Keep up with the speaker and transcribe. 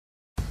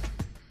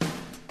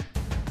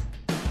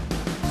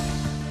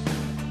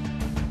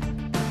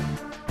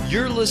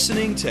You're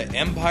listening to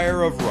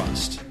Empire of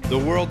Rust, the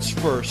world's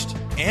first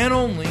and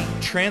only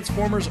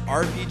Transformers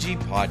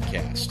RPG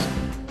podcast.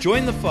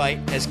 Join the fight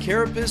as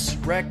Carapace,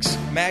 Rex,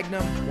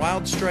 Magnum,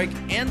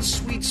 Wildstrike, and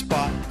Sweet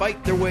Spot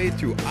fight their way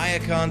through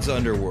Iacon's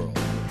underworld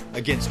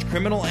against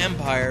criminal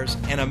empires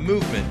and a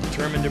movement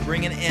determined to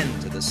bring an end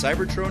to the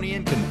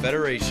Cybertronian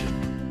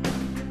Confederation.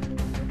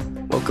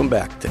 Welcome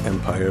back to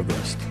Empire of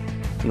Rust.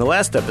 In the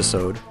last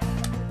episode,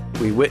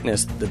 we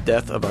witnessed the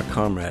death of our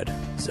comrade,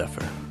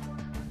 Zephyr.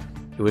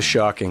 It was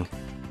shocking.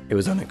 It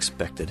was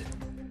unexpected.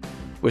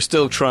 We're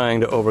still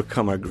trying to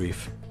overcome our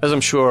grief, as I'm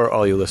sure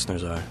all you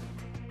listeners are.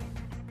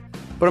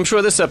 But I'm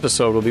sure this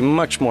episode will be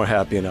much more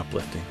happy and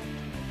uplifting.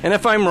 And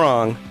if I'm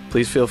wrong,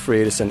 please feel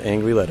free to send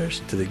angry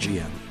letters to the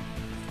GM.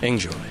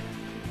 Enjoy.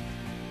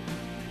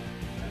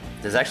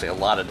 There's actually a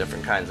lot of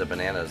different kinds of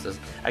bananas. There's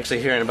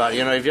actually hearing about,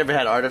 have you ever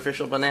had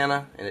artificial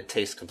banana and it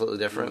tastes completely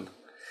different?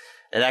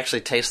 It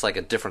actually tastes like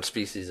a different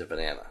species of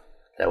banana.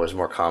 That was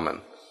more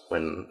common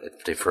when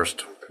they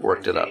first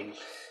worked it up.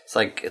 It's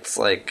like it's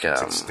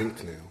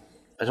extinct now.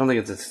 I don't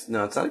think it's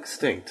not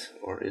extinct.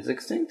 Or is it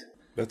extinct?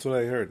 That's what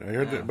I heard. I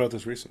heard about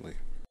this recently.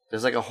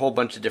 There's like a whole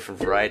bunch of different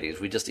varieties.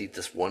 We just eat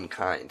this one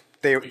kind.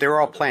 They were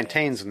all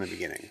plantains in the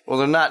beginning. Well,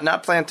 they're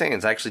not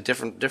plantains. Actually,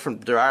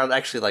 different. There are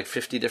actually like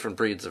 50 different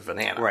breeds of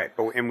banana. Right,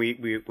 and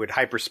we would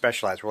hyper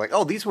specialize. We're like,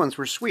 oh, these ones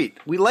were sweet.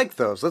 We like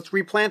those. Let's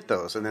replant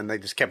those, and then they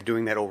just kept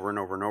doing that over and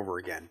over and over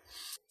again.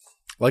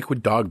 Like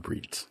with dog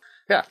breeds.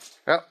 Yeah.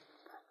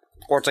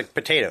 Or it's like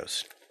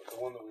potatoes.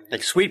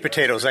 Like sweet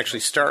potatoes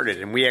actually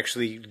started, and we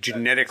actually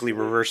genetically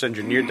reverse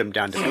engineered them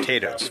down to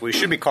potatoes. We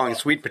should be calling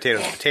sweet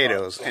potatoes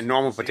potatoes, and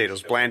normal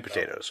potatoes bland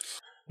potatoes.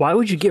 Why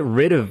would you get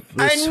rid of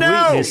the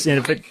sweetness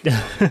in it?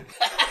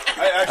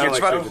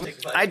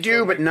 I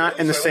do, but not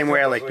in the same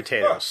way I like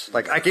potatoes.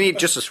 Like I can eat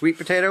just a sweet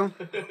potato,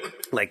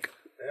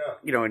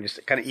 and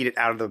just kind of eat it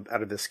out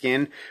of the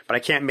skin. But I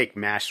can't make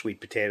mashed sweet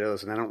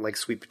potatoes, and I don't like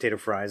sweet potato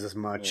fries as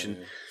much.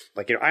 And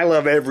I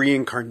love every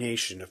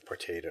incarnation of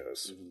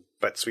potatoes,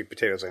 but sweet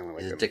potatoes I only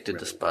like. He's addicted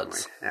to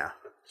spuds. Yeah.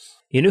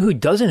 You know who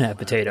doesn't have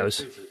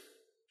potatoes?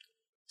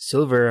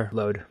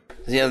 Silverlode.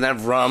 He doesn't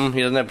have rum.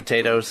 He doesn't have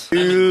potatoes.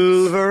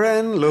 Silver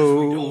and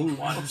load.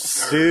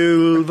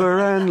 Silver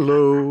and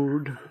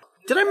load.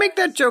 Did I make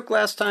that joke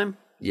last time?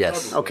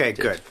 Yes. Okay,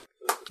 good.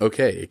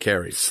 Okay, it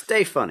carries.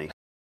 Stay funny.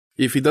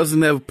 If he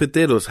doesn't have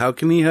potatoes, how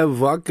can he have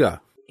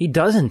vodka? He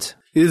doesn't.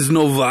 Is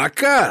no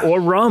vodka.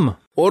 Or rum.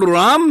 Or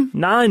rum?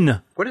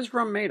 None. What is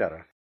rum made out of?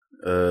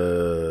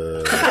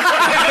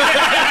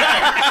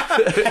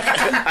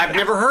 I've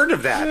never heard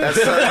of that.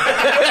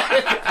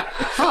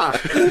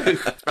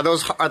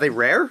 That's Are they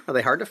rare? Are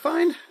they hard to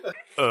find?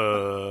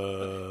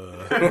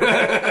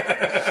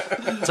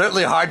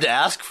 Certainly hard to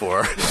ask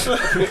for.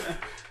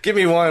 Give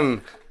me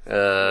one.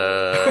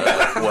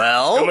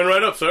 Well. Coming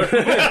right up, sir.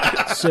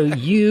 So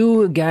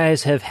you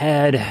guys have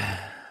had a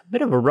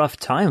bit of a rough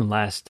time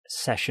last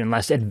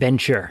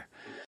adventure.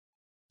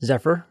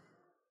 Zephyr,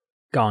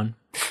 gone.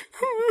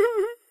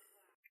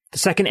 The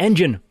second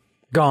engine,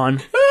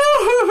 gone.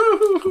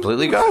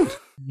 Completely gone.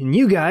 And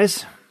you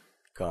guys,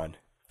 Gone.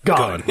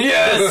 gone.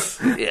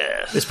 Yes.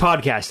 Yes. This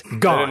podcast,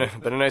 gone.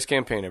 Been a nice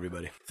campaign,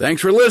 everybody.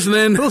 Thanks for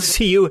listening. We'll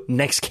see you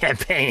next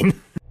campaign.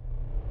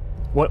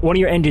 One of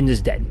your engines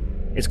is dead.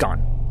 It's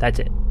gone. That's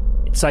it.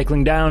 It's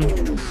cycling down.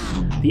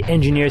 The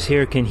engineers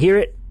here can hear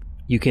it.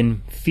 You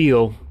can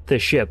feel the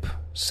ship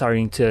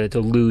starting to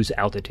lose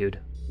altitude.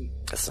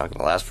 That's not going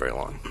to last very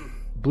long.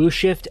 Blue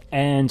Shift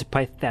and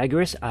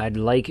Pythagoras, I'd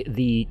like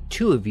the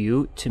two of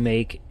you to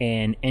make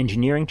an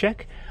engineering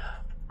check.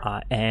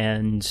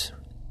 And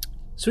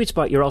Sweet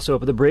Spot, you're also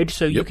up at the bridge,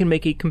 so you can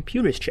make a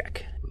computers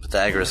check.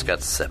 Pythagoras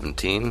got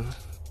 17.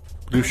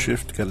 Blue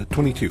Shift got a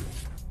 22.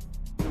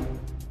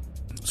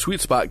 Sweet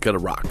Spot got a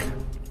rock.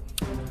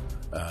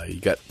 You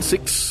got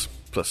 6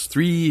 plus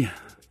 3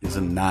 is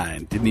a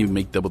 9. Didn't even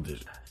make double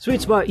digits.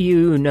 Sweet Spot,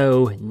 you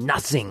know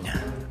nothing.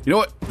 You know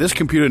what? This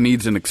computer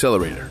needs an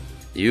accelerator.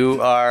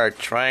 You are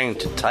trying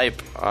to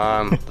type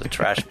on the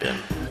trash bin.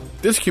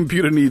 This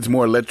computer needs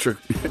more electric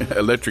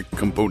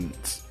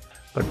components.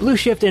 But Blue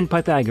Shift and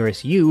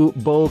Pythagoras, you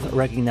both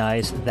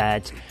recognize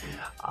that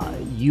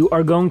you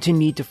are going to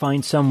need to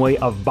find some way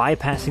of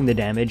bypassing the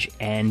damage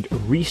and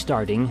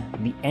restarting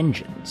the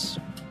engines.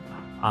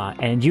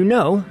 And you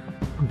know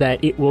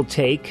that it will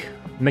take,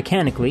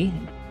 mechanically,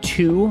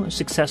 2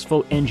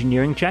 successful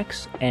engineering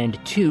checks and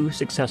 2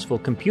 successful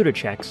computer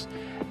checks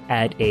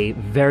at a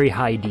very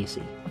high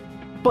DC.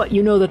 But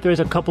you know that there's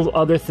a couple of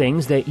other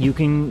things that you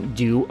can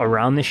do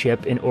around the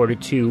ship in order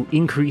to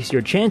increase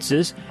your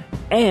chances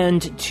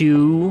and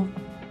to,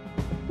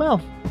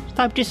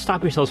 stop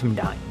yourselves from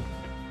dying.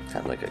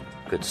 Kind of like a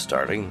good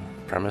starting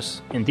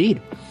premise.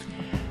 Indeed.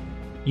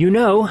 You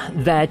know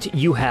that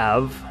you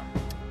have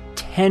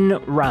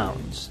 10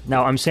 rounds.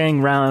 Now, I'm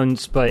saying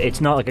rounds, but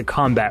it's not like a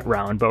combat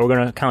round, but we're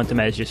going to count them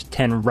as just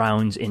 10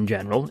 rounds in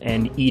general.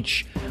 And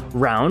each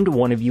round,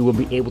 one of you will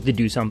be able to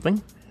do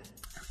something.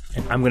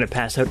 And I'm going to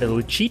pass out a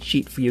little cheat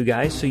sheet for you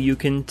guys so you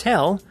can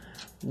tell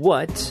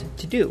what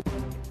to do.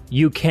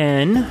 You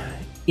can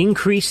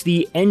increase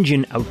the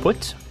engine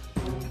output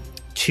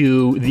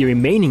to the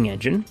remaining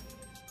engine.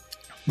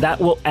 That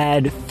will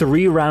add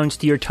 3 rounds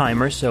to your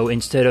timer, so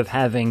instead of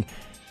having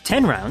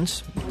 10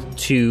 rounds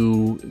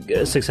to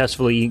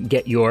successfully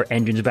get your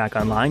engines back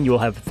online, you will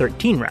have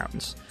 13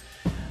 rounds.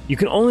 You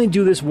can only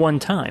do this one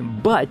time,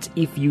 but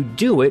if you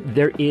do it,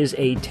 there is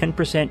a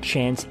 10%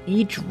 chance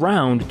each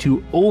round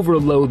to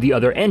overload the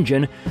other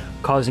engine,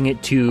 causing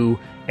it to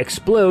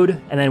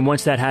explode, and then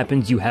once that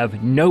happens, you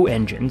have no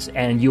engines,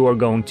 and you are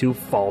going to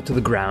fall to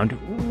the ground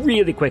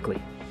really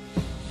quickly.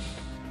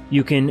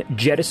 You can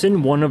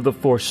jettison one of the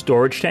 4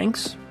 storage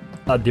tanks.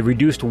 The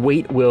reduced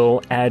weight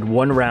will add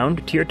 1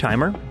 round to your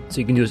timer, so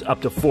you can do this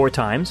up to 4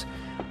 times.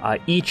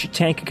 Each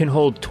tank can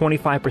hold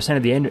 25%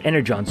 of the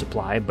energon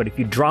supply, but if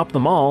you drop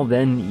them all,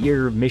 then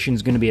your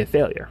mission's going to be a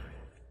failure.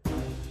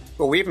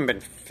 Well, we haven't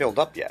been filled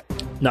up yet.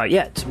 Not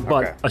yet,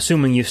 but Okay.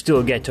 assuming you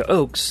still get to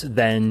Oaks,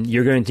 then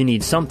you're going to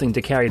need something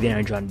to carry the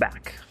energon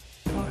back.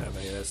 I don't have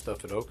any of that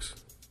stuff at Oaks.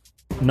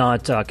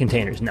 Not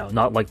containers, no.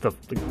 Not like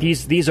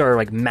these are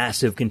like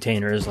massive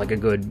containers, like a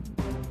good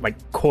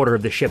quarter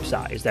of the ship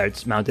size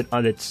that's mounted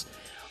on it's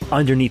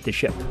underneath the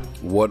ship.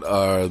 What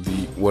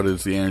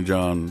is the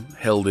energon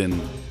held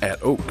in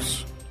at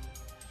Oaks?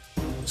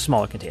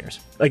 Smaller containers,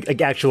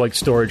 like actual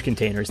storage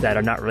containers that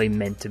are not really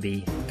meant to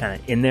be kind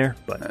of in there.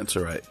 But That's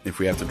all right. If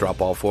we have to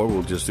drop all 4,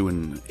 we'll just do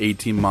an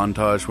A-team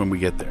montage when we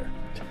get there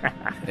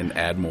and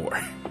add more.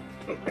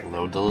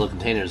 Load the little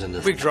containers in this.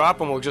 If we drop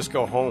them, we'll just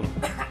go home.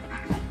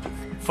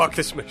 Fuck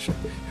this mission.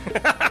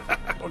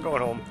 We're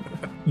going home.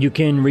 you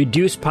can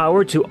reduce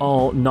power to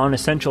all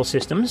non-essential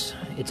systems.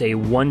 It's a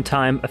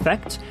one-time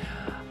effect.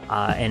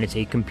 And it's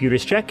a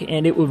computer's check,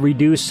 and it will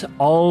reduce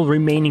all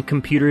remaining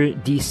computer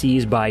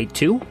DCs by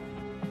 2.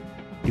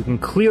 You can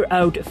clear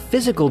out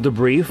physical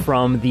debris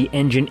from the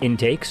engine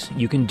intakes.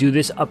 You can do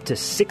this up to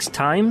 6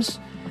 times,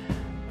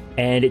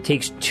 and it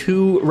takes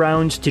 2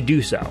 rounds to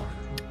do so.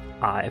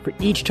 For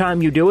each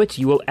time you do it,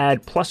 you will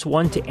add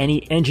 +1 to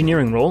any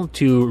engineering roll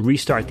to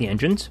restart the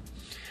engines.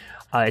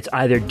 It's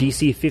either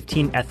DC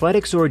 15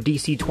 Athletics or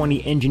DC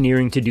 20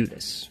 Engineering to do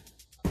this.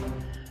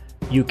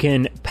 You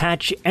can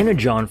patch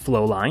energon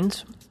flow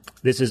lines.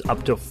 This is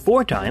up to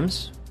 4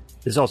 times.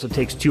 This also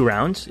takes 2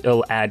 rounds.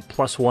 It'll add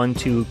 +1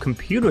 to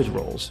computers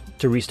rolls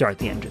to restart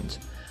the engines.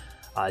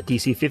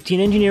 DC 15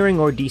 Engineering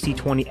or DC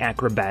 20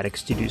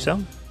 Acrobatics to do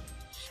so.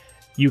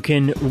 You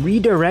can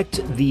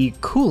redirect the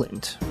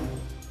coolant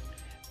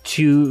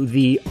to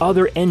the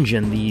other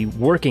engine, the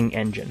working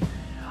engine.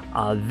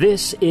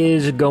 This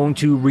is going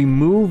to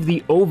remove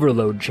the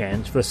overload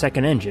chance for the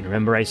second engine.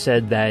 Remember I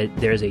said that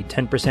there's a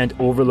 10%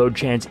 overload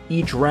chance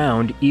each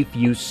round if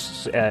you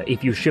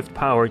shift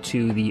power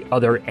to the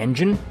other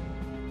engine.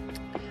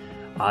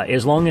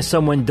 As long as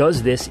someone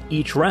does this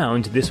each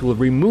round, this will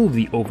remove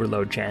the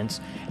overload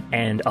chance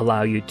and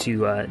allow you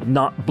to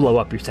not blow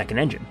up your second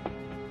engine.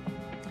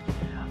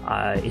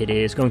 It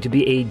is going to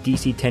be a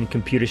DC 10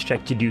 computers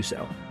check to do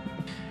so.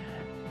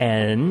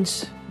 And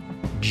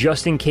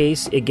just in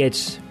case it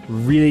gets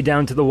really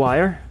down to the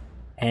wire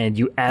and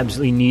you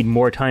absolutely need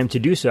more time to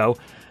do so,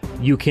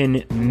 you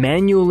can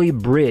manually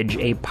bridge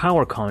a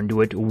power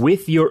conduit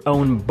with your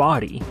own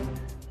body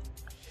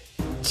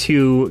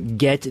to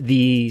get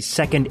the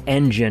second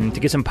engine,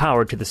 to get some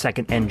power to the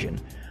second engine.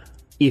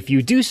 If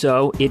you do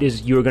so,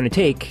 you're going to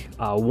take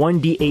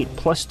 1d8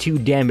 plus 2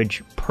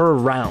 damage per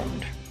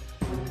round.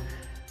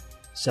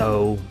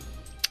 So,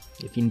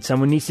 if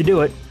someone needs to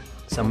do it,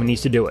 someone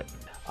needs to do it.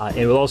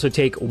 It will also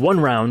take 1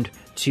 round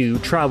to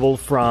travel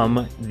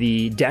from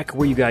the deck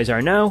where you guys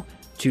are now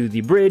to the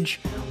bridge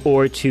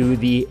or to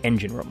the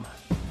engine room.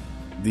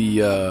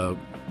 The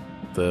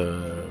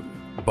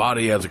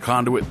body as a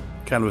conduit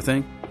kind of a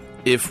thing.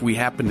 If we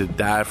happen to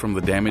die from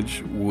the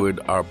damage, would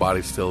our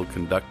body still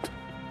conduct?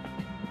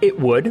 It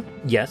would,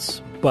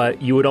 yes, but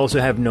you would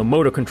also have no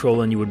motor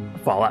control and you would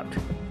fall out.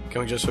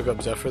 Can we just hook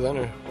up Zephyr then?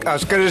 Or I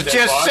was going to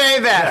just say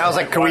that. I was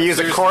like, can we use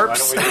a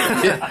corpse?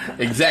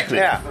 Exactly.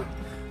 Yeah.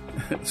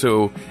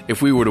 So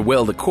if we were to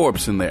weld a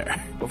corpse in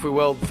there, what if we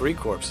weld 3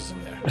 corpses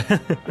in there?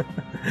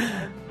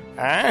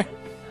 Huh?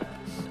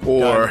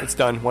 or Done. It's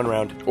done. 1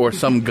 round. or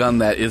some gun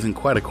that isn't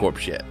quite a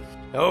corpse yet.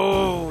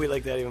 Oh, we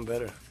like that even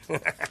better.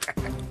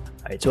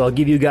 Alright, so I'll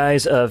give you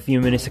guys a few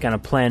minutes to kind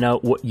of plan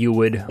out what you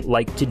would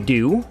like to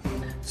do.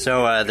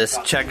 So this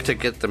check to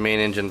get the main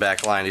engine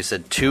back line, you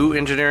said 2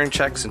 engineering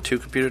checks and 2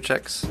 computer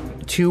checks?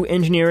 2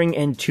 engineering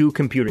and 2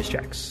 computers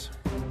checks.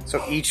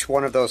 So each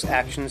one of those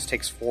actions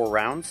takes 4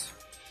 rounds?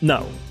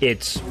 No,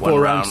 it's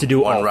 4 rounds to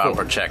do all 1 round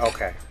 4. per check.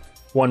 Okay.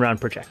 1 round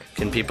per check.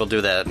 Can people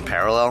do that in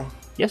parallel?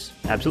 Yes,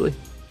 absolutely.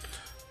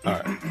 All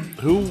right.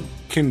 Who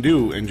can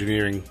do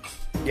engineering?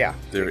 Yeah.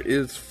 There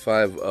is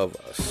 5 of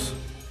us.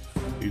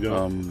 You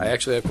don't. I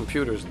actually have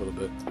computers a little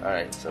bit. All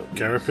right, so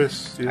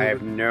Carapace? I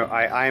have no.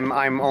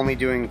 I'm only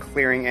doing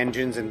clearing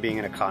engines and being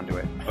in a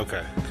conduit.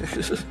 Okay.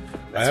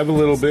 I have a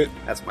little bit.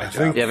 That's my I job.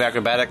 think. you have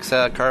acrobatics,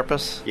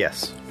 Carpus?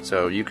 Yes.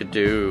 So you could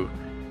do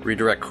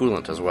redirect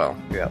coolant as well.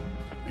 Yeah.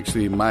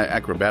 Actually, my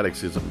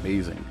acrobatics is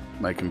amazing.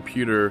 My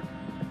computer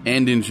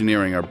and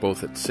engineering are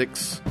both at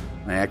 6.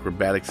 My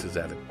acrobatics is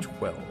at a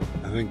 12.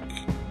 I think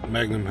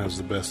Magnum has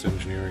the best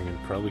engineering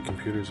and probably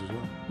computers as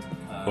well.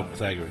 Well,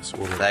 Pythagoras.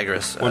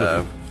 Pythagoras. One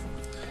of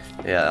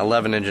them. Yeah,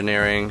 11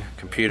 engineering.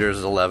 Computers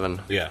is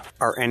 11. Yeah.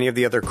 Are any of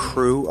the other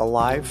crew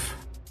alive?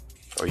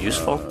 Or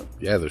useful?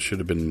 Yeah, there should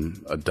have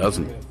been a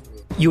dozen.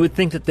 You would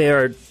think that they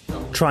are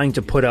trying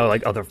to put out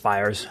like other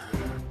fires.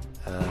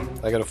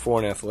 I got a 4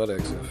 in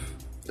athletics.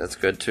 That's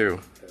good too.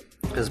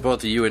 Because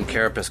both you and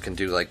Carapace can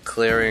do like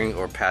clearing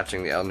or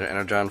patching the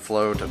energon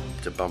flow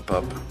to bump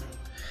up.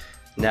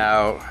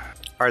 Now,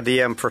 Are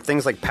the for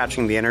things like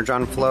patching the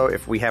energon flow,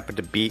 if we happen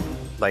to beat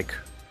like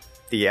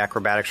the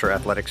acrobatics or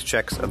athletics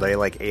checks, are they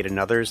like 8 and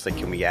others? Like,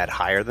 can we add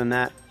higher than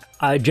that?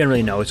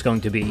 Generally, no. It's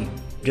going to be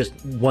just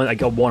one,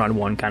 like a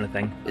one-on-one kind of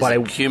thing. is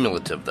it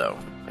cumulative though?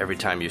 Every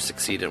time you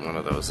succeed in one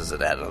of those, does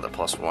it add another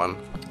 +1?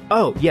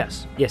 Oh,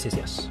 yes.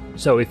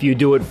 So if you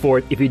do it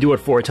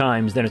 4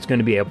 times, then it's going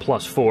to be a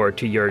 +4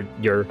 to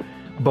your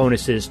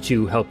bonuses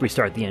to help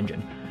restart the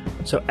engine.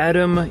 So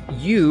Adam,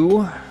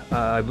 you,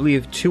 I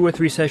believe 2 or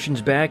 3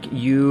 sessions back,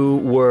 you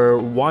were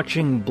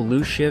watching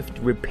Blue Shift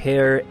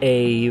repair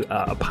a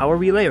power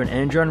relay or an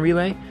energon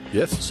relay.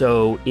 Yes.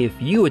 So if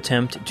you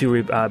attempt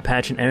to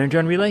patch an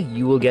energon relay,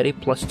 you will get a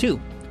 +2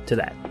 to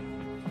that.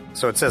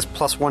 So it says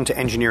 +1 to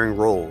engineering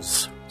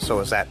rolls. So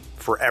is that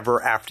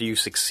forever after you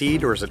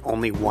succeed, or is it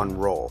only one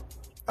roll?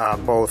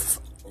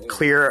 Both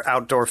clear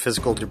outdoor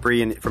physical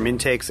debris from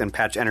intakes and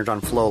patch energon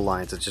flow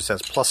lines. It just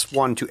says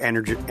 +1 to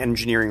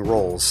engineering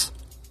rolls,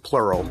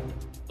 plural.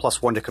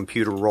 +1 to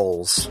computer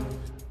rolls.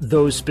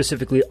 Those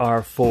specifically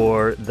are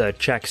for the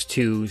checks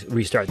to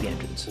restart the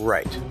engines.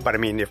 Right. But I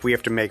mean, if we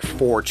have to make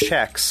 4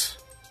 checks,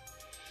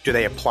 do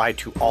they apply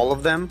to all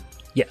of them?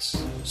 Yes.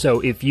 So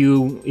if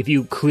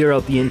you clear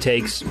out the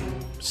intakes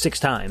 6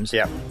 times,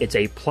 Yep. it's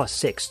a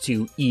 +6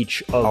 to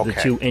each of the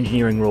Okay. 2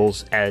 engineering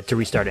rolls to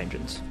restart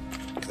engines.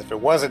 Because if it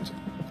wasn't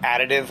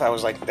additive, I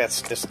was like,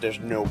 there's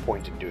no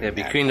point in doing Yeah, that.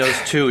 between those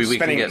two, we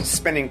can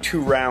spending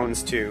 2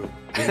 rounds to...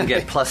 we can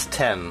get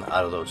 +10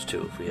 out of those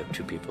 2 if we have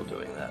 2 people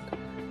doing that.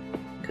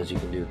 Because you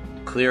can do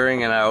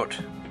clearing and out.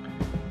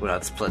 Well,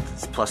 it's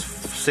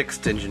 +6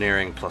 to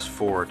engineering,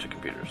 +4 to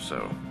computers.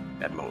 So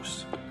at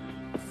most.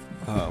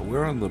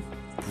 We're on the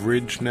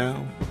bridge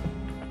now.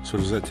 So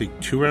does that take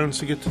 2 rounds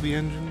to get to the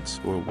engines,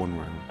 or 1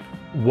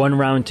 round? 1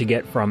 round to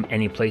get from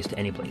any place to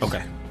any place.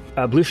 Okay.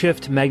 Blue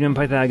Shift, Magnum,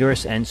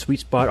 Pythagoras, and Sweet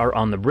Spot are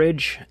on the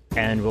bridge,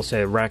 and we'll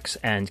say Rex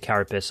and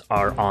Carapace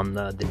are on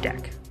the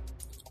deck.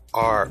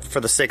 For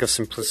the sake of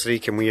simplicity,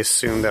 can we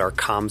assume that our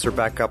comms are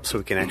back up so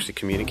we can actually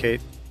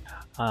communicate?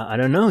 I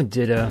don't know.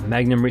 Did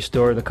Magnum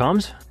restore the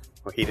comms?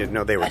 Well, he didn't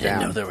know they were I didn't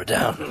down. know they were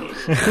down.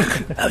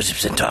 I was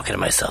just been talking to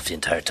myself the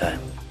entire time.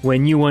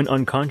 When you went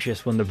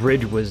unconscious, when the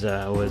bridge was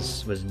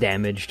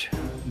damaged,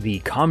 the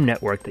comm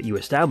network that you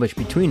established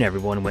between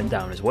everyone went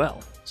down as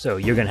well. So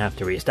you're going to have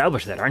to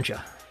reestablish that, aren't you?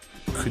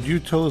 Could you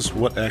tell us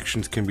what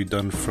actions can be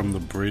done from the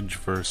bridge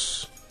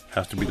versus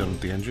have to be done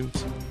with the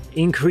engines?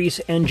 Increase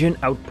engine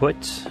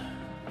output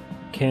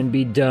can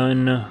be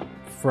done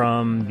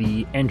from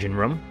the engine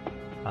room.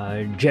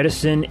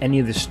 Jettison any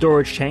of the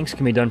storage tanks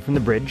can be done from the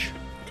bridge.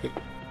 Okay.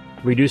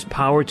 Reduce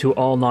power to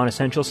all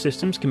non-essential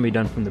systems can be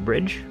done from the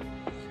bridge.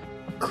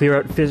 Clear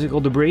out physical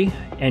debris,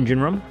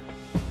 engine room.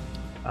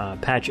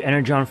 Patch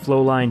energon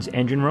flow lines,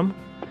 engine room.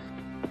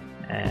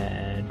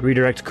 And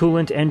redirect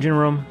coolant, engine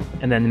room.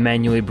 And then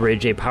manually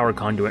bridge a power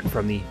conduit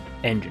from the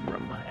engine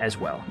room as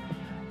well.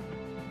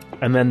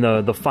 And then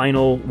the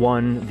final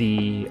one,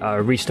 the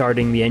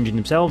restarting the engine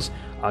themselves,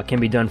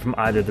 can be done from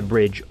either the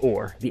bridge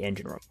or the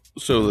engine room.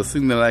 So the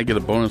thing that I get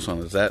a bonus on,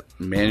 is that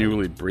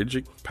manually bridge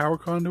a power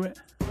conduit?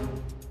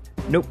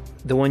 Nope.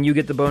 The one you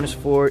get the bonus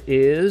for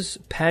is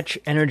patch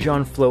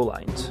energon flow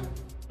lines.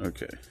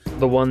 Okay.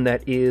 The one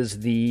that is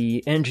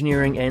the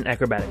engineering and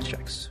acrobatics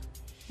checks.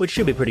 Which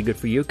should be pretty good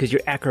for you, because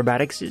your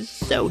acrobatics is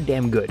so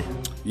damn good.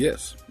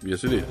 Yes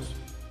it is.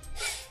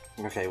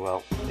 Okay,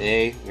 well,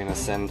 we're gonna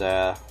send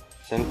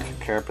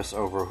Carapace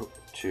over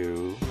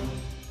to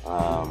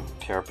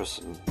Carapace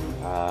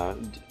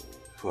and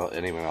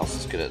anyone else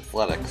is good at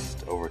athletics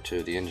over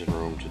to the engine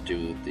room to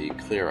do the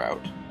clear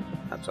out.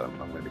 That's what I'm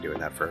going to be doing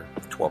that for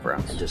 12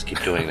 rounds. And just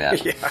keep doing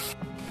that. Yeah.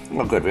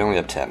 Well, good. We only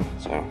have 10,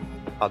 so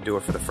I'll do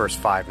it for the first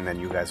 5, and then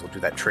you guys will do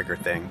that trigger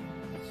thing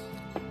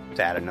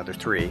to add another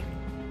 3.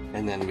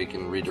 and then we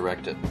can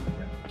redirect it.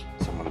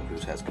 Someone who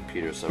has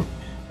computers. So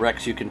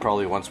Rex, you can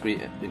probably, once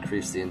we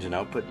increase the engine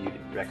output,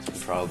 Rex can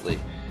probably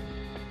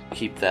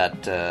keep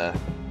that,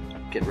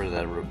 get rid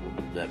of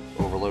that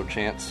overload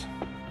chance.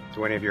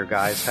 Do any of your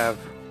guys have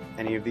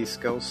any of these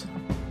skills?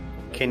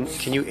 Can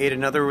you aid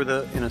another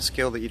in a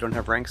skill that you don't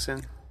have ranks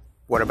in?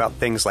 What about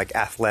things like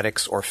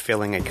athletics or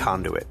filling a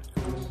conduit?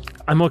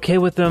 I'm okay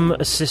with them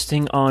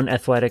assisting on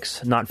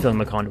athletics, not filling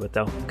the conduit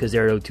though, because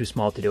they're too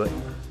small to do it.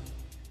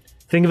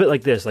 Think of it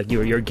like this: like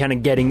you're kind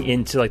of getting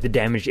into like the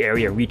damaged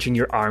area, reaching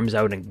your arms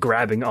out and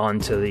grabbing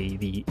onto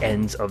the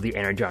ends of the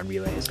energon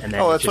relays. And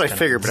then That's what I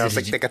figured. But I was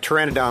like a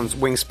pteranodon's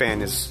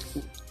wingspan is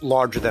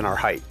larger than our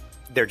height.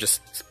 They're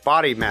just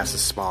body mass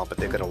is small, but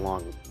they've got a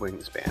long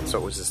wingspan. So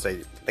it was just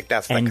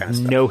that's that And kind of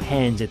stuff. no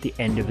hands at the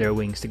end of their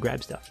wings to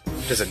grab stuff.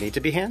 Does it need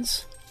to be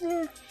hands?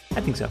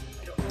 I think so.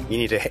 You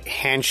need to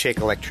handshake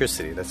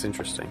electricity. That's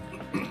interesting.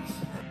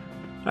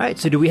 All right,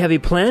 so do we have a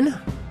plan?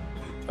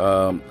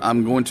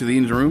 I'm going to the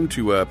engine room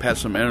to patch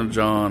some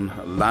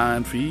Energon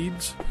line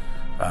feeds.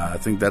 I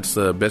think that's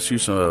the best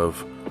use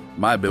of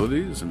my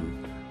abilities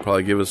and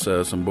probably give us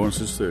some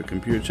bonuses to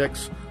computer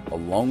checks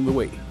along the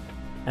way.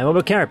 And what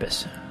about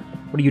Carapace?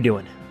 What are you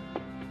doing?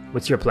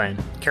 What's your plan?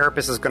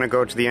 Carapace is going to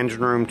go to the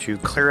engine room to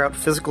clear out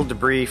physical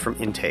debris from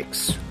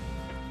intakes.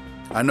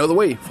 I know the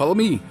way. Follow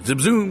me. Zip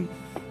zoom.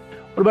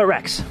 What about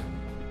Rex?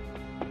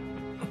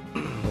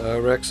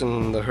 Rex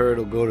and the herd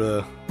will go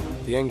to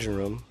the engine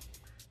room,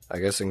 I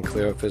guess, and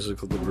clear out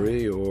physical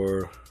debris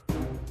or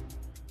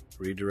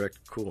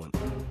redirect coolant.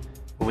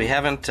 We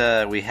haven't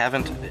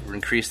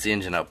increased the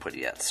engine output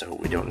yet, so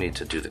we don't need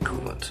to do the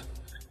coolant.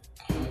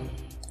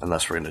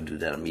 Unless we're going to do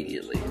that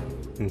immediately.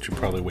 We should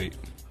probably wait.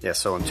 Yeah,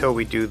 so until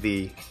we do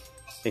the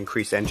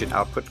increase engine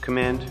output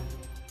command,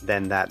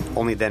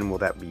 only then will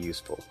that be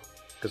useful.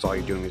 Because all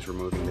you're doing is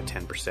removing the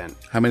 10%.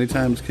 How many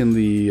times can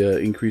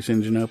the increase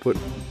engine output?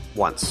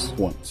 Once.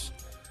 Once.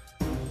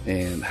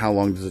 And how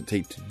long does it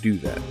take to do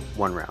that?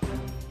 1 round.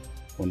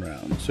 1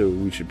 round. So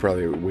we should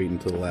probably wait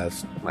until the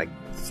last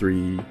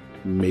 3,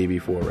 maybe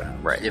 4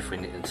 rounds. Right. If we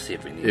need to see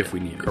if we need If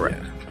we need it.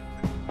 Correct.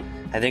 Yeah.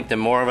 I think the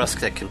more of us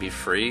that can be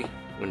free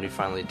when we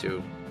finally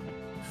do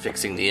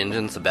fixing the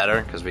engines, the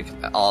better, because we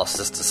can all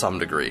assist to some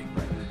degree.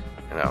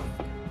 You know.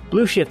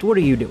 Blue Shift, what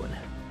are you doing?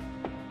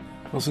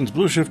 Well, since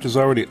Blue Shift is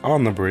already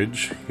on the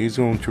bridge, he's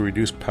going to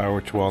reduce power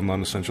to all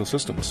non-essential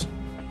systems.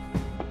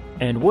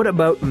 And what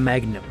about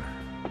Magnum?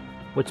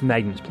 What's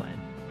Magnum's plan?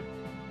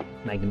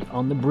 Magnum's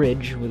on the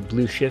bridge with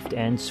Blue Shift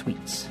and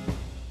Sweets.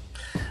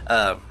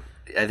 I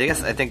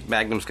think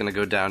Magnum's going to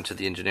go down to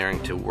the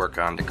engineering to work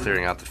on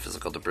clearing out the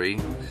physical debris,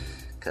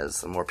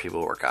 because the more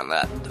people work on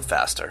that, the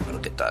faster it'll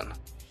get done.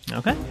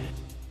 Okay.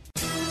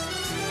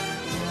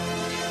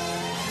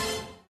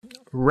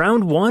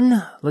 Round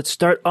 1, let's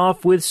start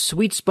off with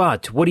Sweet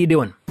Spot. What are you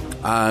doing?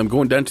 I'm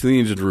going down to the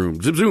engine room.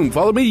 Zip zoom,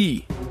 follow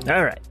me.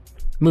 All right.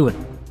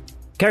 Moving.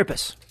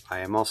 Carapace. I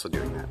am also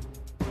doing that.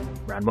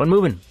 Round 1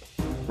 moving.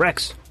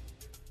 Rex.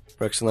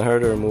 Rex and the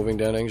herd are moving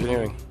down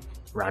engineering.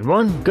 Round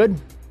 1,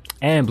 good.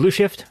 And Blue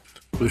Shift.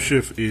 Blue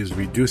Shift is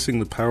reducing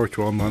the power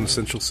to all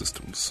non-essential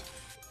systems.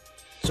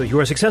 So you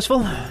are successful.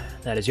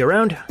 That is your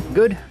round.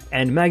 Good.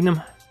 And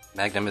Magnum.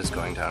 Magnum is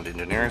going down to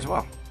engineering as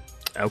well.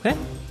 Okay.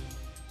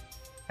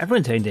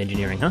 Everyone's heading to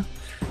engineering, huh?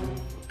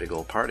 Big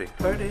old party.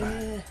 All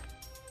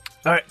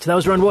right, so that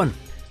was round 1.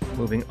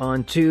 Moving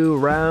on to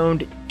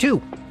round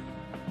 2.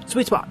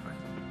 Sweet Spot.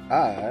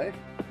 I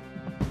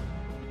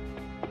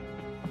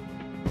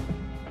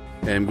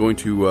am going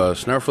to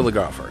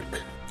Snarfiligophoric.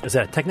 Is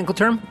that a technical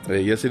term?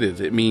 Yes, it is.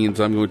 It means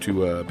I'm going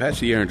to patch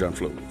the Energon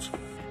flows.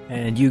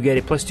 And you get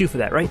a +2 for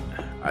that, right?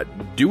 I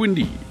do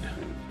indeed.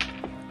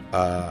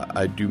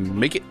 I do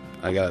make it.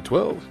 I got a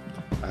 12.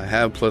 I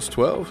have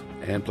 +12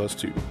 and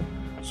 +2.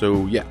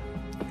 So, yeah,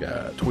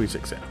 got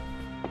 26 now.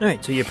 All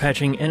right, so you're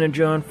patching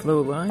Energon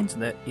flow lines.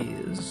 That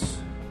is...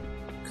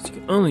 because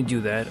you can only do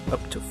that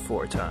up to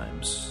 4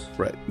 times.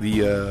 Right.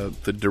 The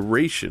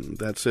duration,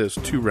 that says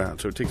 2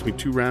 rounds. So it takes me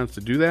 2 rounds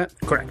to do that?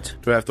 Correct.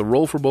 Do I have to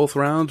roll for both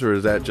rounds, or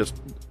is that just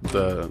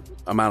the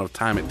amount of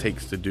time it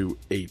takes to do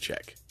a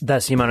check?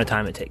 That's the amount of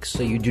time it takes,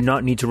 so you do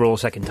not need to roll a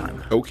second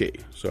time. Okay,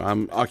 so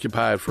I'm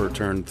occupied for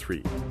turn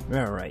 3.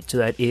 All right, so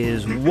that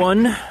is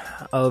 1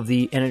 of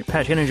the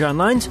patch Energon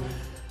lines.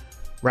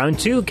 Round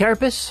 2,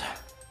 Carapace.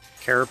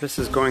 Carapace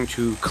is going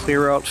to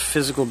clear out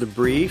physical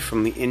debris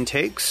from the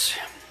intakes.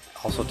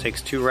 Also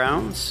takes 2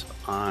 rounds.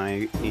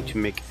 I need to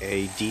make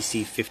a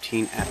DC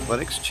 15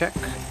 athletics check.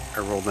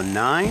 I rolled a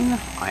 9.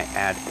 I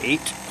add 8,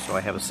 so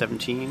I have a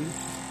 17.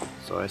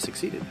 So I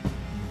succeeded.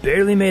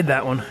 Barely made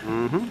that one.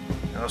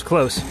 Mm-hmm. That was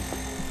close.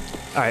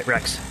 All right,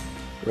 Rex.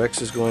 Rex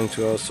is going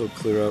to also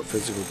clear out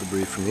physical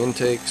debris from the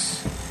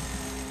intakes.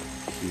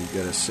 He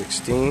got a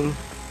 16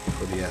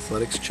 for the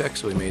athletics check,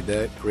 so he made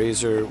that.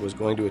 Grazer was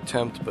going to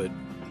attempt, but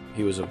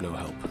he was of no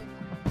help.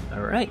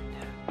 All right.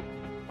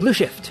 Blue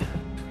Shift.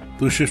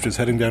 Blue Shift is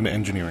heading down to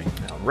engineering.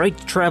 All right,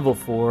 travel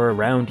for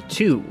round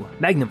 2.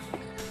 Magnum.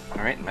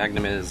 All right,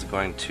 Magnum is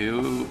going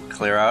to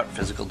clear out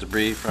physical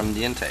debris from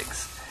the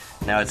intakes.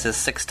 Now, it says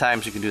 6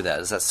 times you can do that.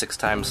 Is that 6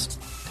 times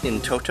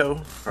in toto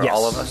for Yes.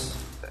 all of us?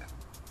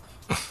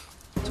 Okay.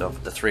 So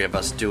if the 3 of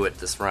us do it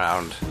this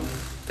round,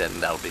 then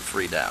that'll be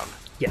 3 down.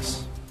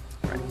 Yes.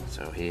 All right,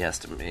 so he has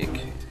to he's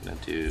going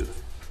to do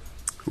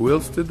Who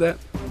else did that?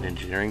 an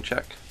engineering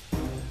check.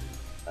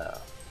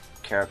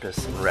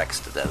 Carapace and Rex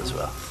did that as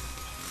well.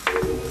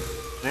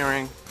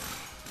 Engineering.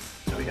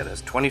 So we got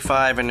his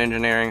 25 in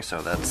engineering,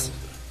 so that's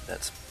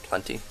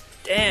plenty.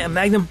 Damn,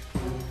 Magnum.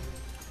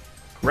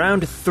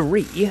 Round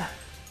 3.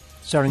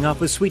 Starting off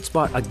with Sweet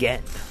Spot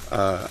again.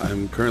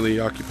 I'm currently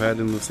occupied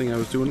in the thing I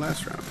was doing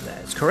last round.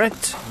 That's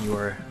correct. You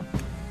are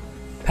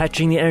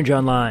patching the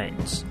Energon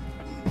lines.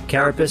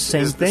 Carapace,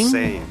 same is thing. The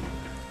same.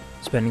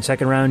 spending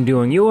second round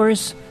doing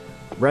yours.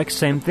 Rex,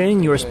 same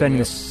thing. You are spending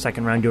the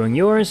second round doing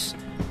yours.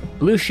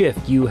 Blue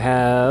Shift, you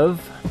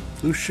have...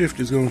 Blue Shift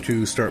is going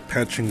to start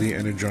patching the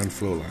Energon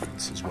flow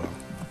lines as well.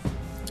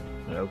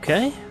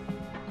 Okay.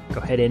 Go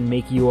ahead and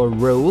make your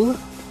roll.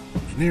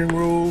 Engineering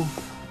roll,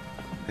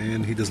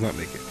 and he does not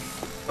make it.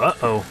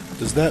 Uh-oh.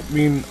 Does that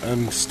mean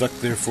I'm stuck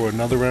there for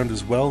another round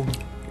as well,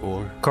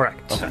 or?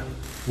 Correct. Okay.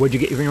 What'd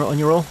you get on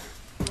your roll?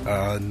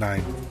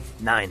 9.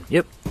 9.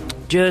 Yep.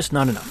 Just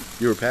not enough.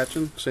 You were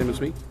patching, same as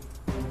me?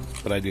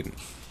 But I didn't.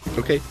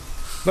 Okay.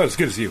 Not as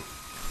good as you.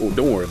 Well,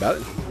 don't worry about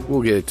it.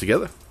 We'll get it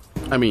together.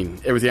 I mean,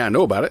 everything I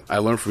know about it, I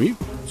learned from you.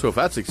 So if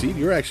I succeed,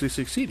 you're actually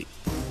succeeding.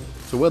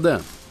 So well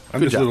done. I'm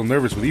Good just job. a little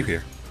nervous with you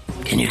here.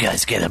 Can you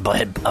guys get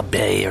a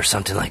bay or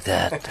something like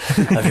that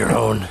of your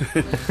own?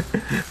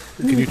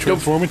 Can you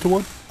transform into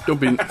one? Don't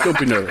be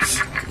nervous.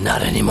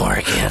 Not anymore,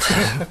 I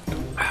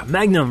can't.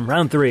 Magnum,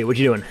 round 3. What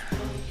you doing?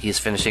 He's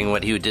finishing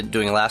what he did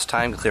doing last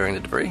time, clearing the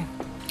debris.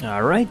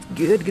 All right.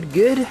 Good.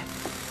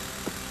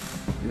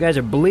 You guys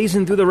are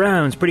blazing through the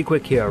rounds pretty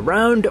quick here.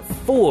 Round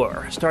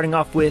 4, starting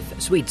off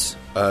with Sweets.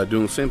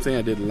 Doing the same thing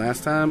I did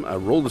last time. I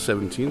rolled a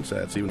 17, so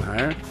that's even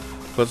higher.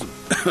 Plus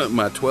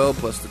my 12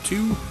 plus the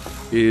 2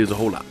 is a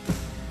whole lot.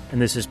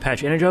 And this is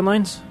patch Energon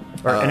lines?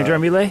 Or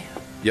Energon relay?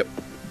 Yep.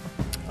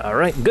 All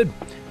right, good.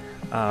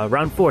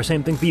 Round 4,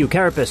 same thing for you.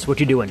 Carapace, what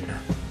you doing?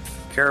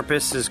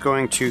 Carapace is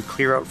going to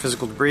clear out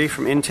physical debris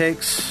from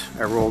intakes.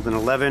 I rolled an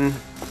 11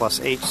 plus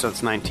 8, so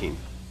it's 19.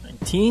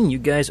 19, you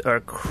guys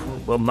are...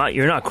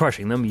 you're not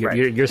crushing them. You're,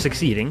 Right. you're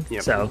succeeding.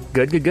 Yep. So,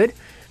 good.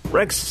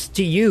 Rex,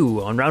 to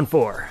you on round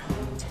 4.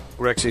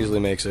 Rex easily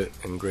makes it,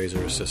 and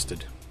Grazer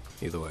assisted.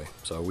 Either way.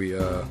 So we,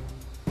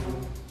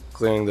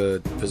 clearing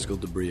the physical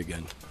debris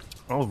again.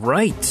 All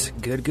right,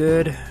 good.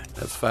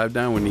 That's 5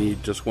 down. We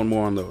need just one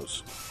more on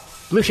those.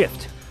 Blue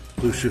Shift,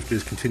 Blue Shift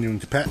is continuing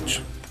to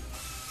patch.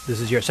 this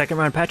is your second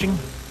round patching?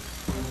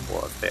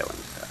 Or failing.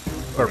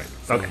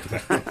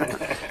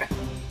 Okay.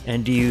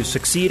 And do you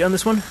succeed on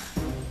this one?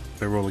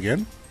 I roll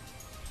again?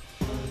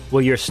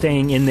 Well, you're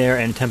staying in there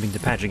and attempting to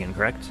patch again,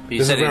 correct? You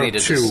This said is you round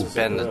needed 2. to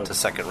spend the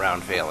second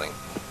round failing.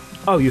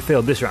 Oh, you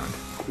failed this round.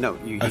 No,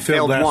 you I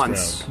failed last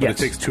once. round, but Yes.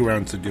 it takes 2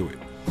 rounds to do it.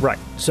 Right,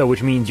 so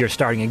which means you're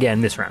starting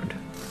again this round.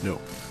 No,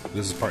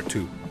 this is part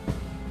 2.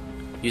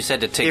 You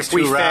said it takes If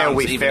we 2 rounds, fail,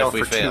 we even fail if we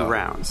for fail. 2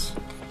 rounds.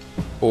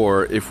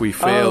 Or if we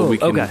fail, Oh, we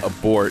can okay.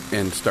 abort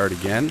and start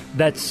again.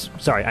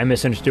 Sorry, I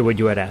misunderstood what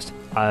you had asked.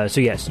 So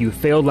yes, you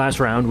failed last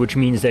round, which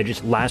means that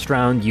just last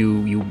round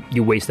you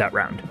waste that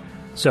round.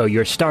 So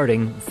you're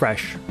starting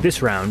fresh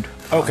this round.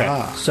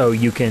 Okay. So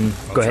you can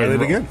go Try ahead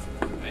and it roll. again.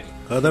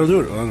 That'll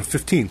do it on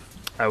 15.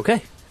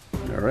 Okay.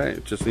 All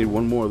right. Just need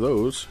one more of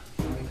those.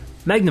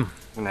 Magnum.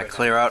 And I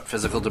clear out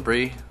physical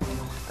debris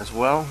as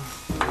well.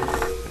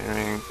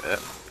 Clearing,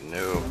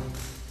 no.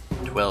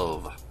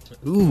 12.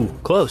 Ooh,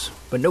 close,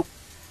 but nope.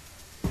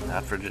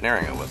 Not for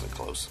engineering, it wasn't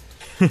close.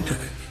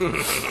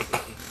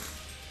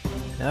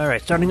 All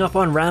right, starting off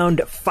on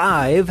round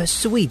 5,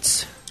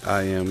 Sweets.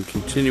 I am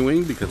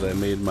continuing because I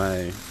made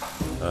my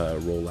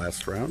roll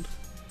last round.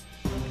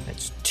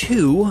 That's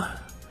 2.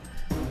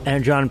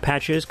 Energon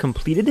patches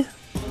completed.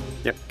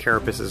 Yep,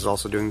 Carapace is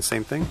also doing the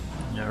same thing.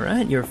 All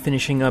right, you're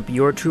finishing up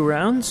your 2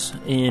 rounds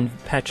in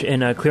patch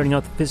and clearing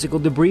out the physical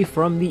debris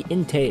from the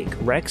intake.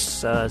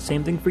 Rex,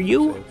 same thing for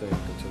you. Same thing,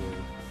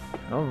 continuing.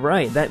 All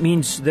right, that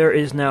means there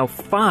is now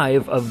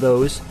 5 of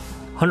those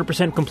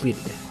 100%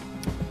 completed.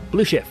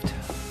 Blue Shift.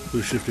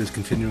 Blue Shift is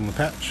continuing the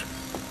patch.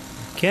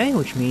 Okay,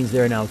 which means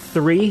there are now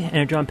 3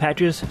 Energon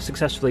patches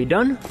successfully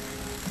done.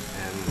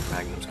 And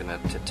Magnum's going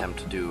to attempt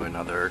to do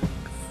another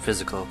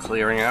physical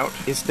clearing out.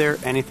 Is there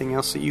anything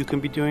else that you can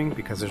be doing?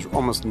 Because there's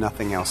almost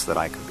nothing else that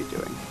I could be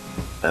doing.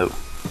 Oh,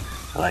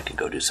 well, I could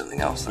go do something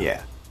else then.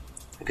 Yeah.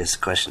 I guess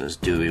the question is,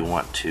 do we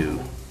want to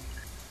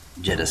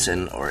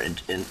jettison or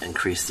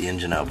increase the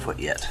engine output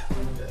yet?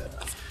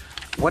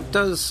 What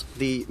does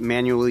the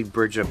manually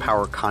bridge a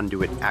power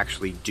conduit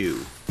actually do?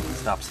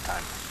 Stops the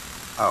time.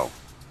 Oh.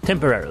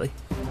 Temporarily.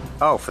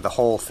 Oh, for the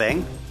whole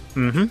thing?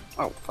 Mm-hmm.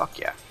 Oh, fuck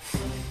yeah.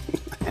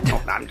 I know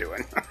what I'm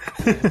doing.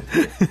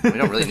 We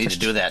don't really need to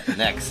do that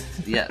next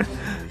yet.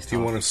 Do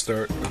you want to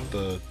start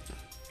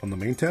on the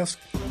main task?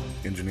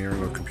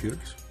 Engineering or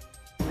computers?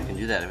 We can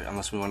do that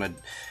unless we want to.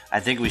 I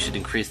think we should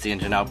increase the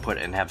engine output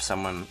and have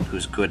someone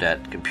who's good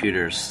at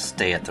computers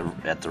stay at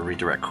the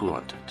redirect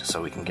coolant, just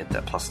so we can get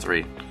that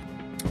 +3.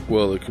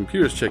 Well, the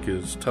computers check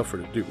is tougher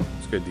to do.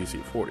 It's got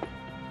DC 40.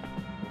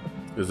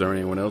 Is there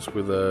anyone else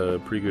with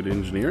pretty good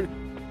engineering?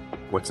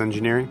 What's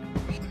engineering?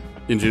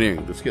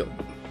 Engineering, the skill.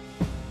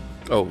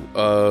 Oh,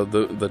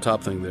 the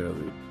top thing there.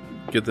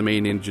 Get the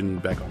main engine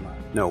back online.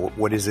 No,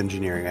 what is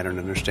engineering? I don't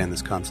understand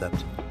this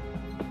concept.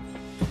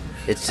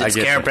 It's I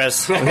get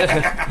Carapace.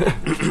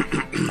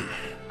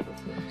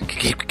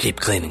 keep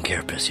cleaning,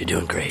 Carapace. You're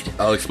doing great.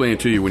 I'll explain it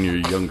to you when you're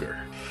younger.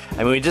 I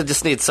mean, we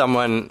just need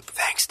someone.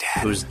 Thanks,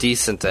 Dad. Who's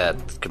decent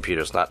at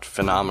computers, not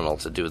phenomenal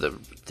to do the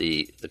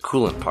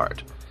coolant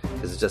part,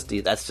 because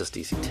that's just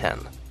DC 10.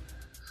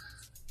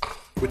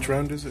 Which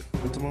round is it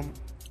at the moment?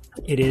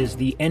 It is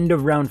the end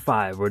of round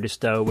 5. We're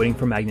just waiting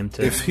for Magnum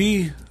to... If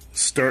he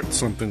starts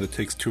something that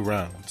takes 2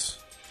 rounds,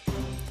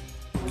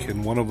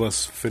 can one of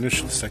us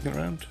finish the second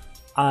round?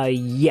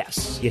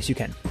 Yes. Yes, you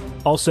can.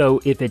 Also,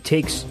 if it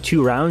takes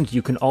 2 rounds,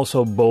 you can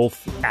also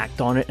both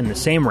act on it in the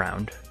same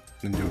round.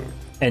 And do it.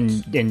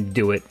 And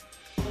do it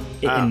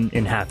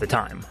in half the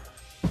time.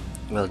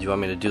 Well, do you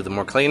want me to do the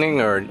more cleaning,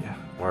 or do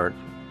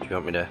you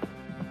want me to...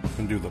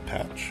 And do the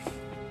patch.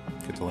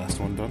 Get the last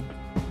one done.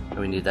 Do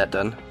we need that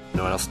done?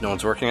 No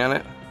one's working on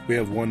it? We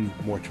have one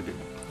more to do.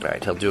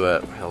 Alright,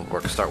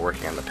 start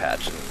working on the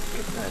patch,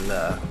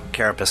 and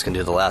Carapace can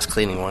do the last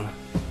cleaning one.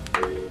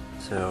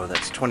 So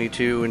that's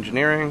 22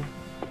 engineering,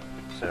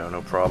 so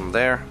no problem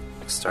there.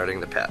 Starting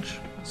the patch.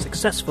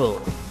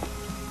 Successful.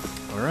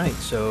 Alright,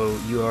 so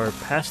you are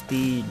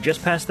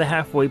just past the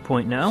halfway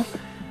point now,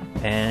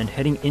 and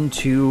heading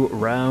into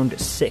round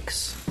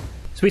 6.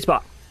 Sweet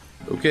spot.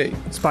 Okay.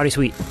 Spotty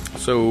sweet.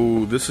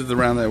 So this is the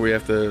round that we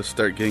have to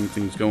start getting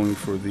things going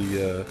for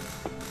the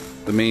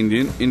main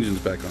engines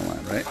back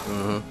online, right?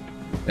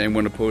 Mm-hmm.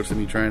 Anyone opposed to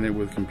me trying it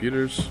with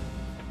computers?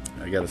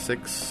 I got a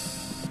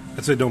 6.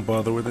 I'd say don't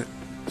bother with it.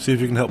 See if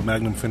you can help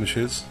Magnum finish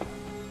his.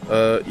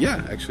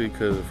 Yeah, actually,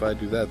 because if I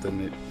do that,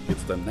 then it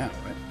gets done now,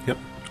 right? Yep.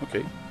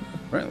 Okay.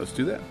 All right, let's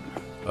do that.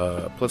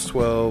 Plus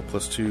 12,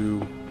 plus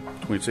 2,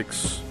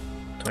 26.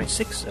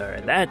 26?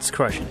 Alright, that's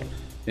crushing it.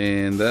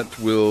 And that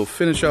will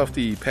finish off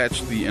the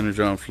patch the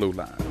Energon flow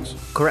lines.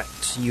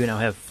 Correct. You now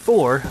have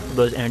 4 of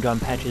those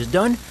Energon patches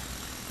done,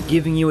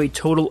 giving you a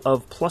total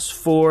of plus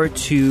 4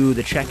 to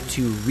the check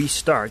to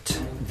restart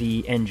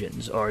the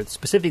engines, or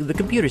specifically the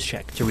computer's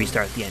check to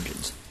restart the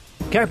engines.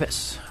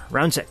 Carapace,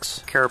 round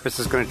 6. Carapace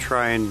is going to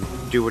try and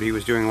do what he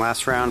was doing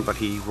last round, but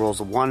he rolls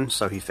a 1,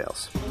 so he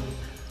fails.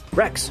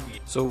 Rex.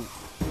 So,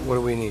 what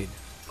do we need?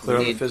 Clear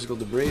out the physical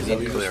debris? Is that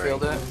what you just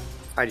failed at?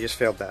 I just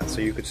failed that, so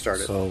you could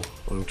start it. So,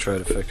 let me try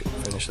to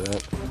finish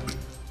that.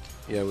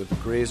 Yeah, with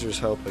Grazer's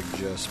help, I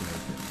just made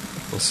it.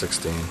 That's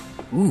 16.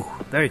 Ooh,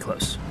 very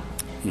close.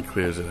 He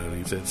clears it out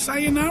and he said,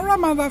 "Sayonara,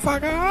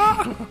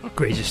 motherfucker!"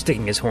 Grazer's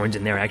sticking his horns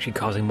in there, actually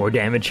causing more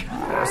damage.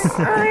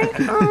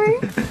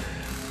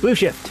 Blue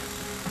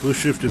Shift. Blue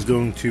Shift is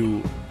going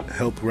to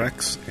help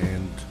Rex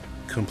and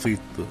complete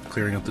the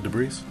clearing out the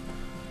debris.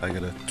 I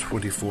got a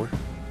 24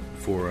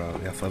 for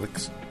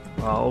athletics.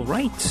 All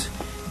right.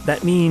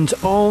 That means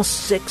all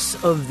 6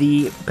 of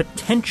the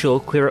potential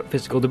clear-up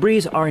physical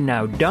debris are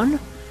now done.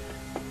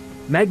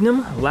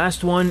 Magnum,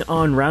 last one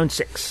on round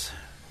 6.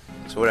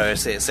 So what do I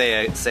say?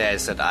 Say I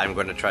said I'm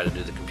going to try to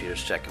do the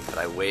computer's check, but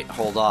I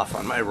hold off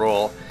on my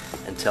roll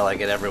until I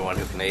get everyone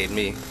who can aid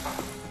me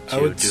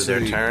to do their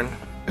turn.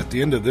 At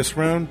the end of this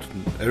round,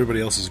 everybody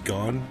else is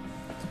gone.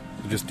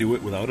 So just do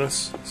it without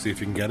us. See if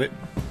you can get it.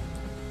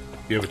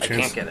 You have a chance.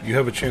 I can't get it. You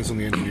have a chance on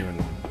the engineering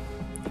one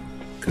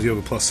because you have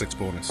a plus 6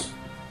 bonus.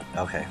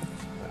 Okay.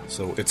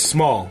 So it's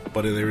small,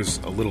 but there's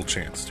a little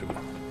chance to it.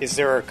 Is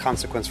there a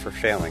consequence for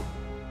failing?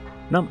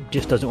 No,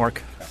 just doesn't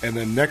work. And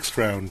then next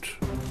round,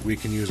 we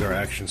can use our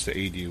actions to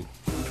aid you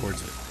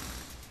towards it.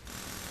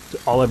 So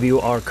all of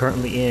you are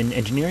currently in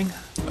engineering?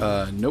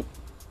 Nope.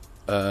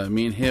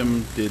 Me and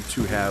him did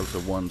 2 halves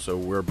of 1, so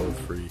we're both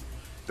free.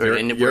 We're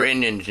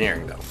in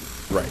engineering though.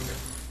 Right.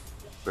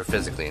 We're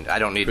physically. I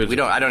don't need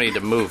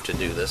to move to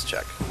do this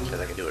check because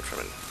I can do it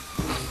from it.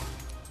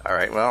 All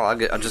right. Well,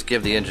 I'll just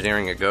give the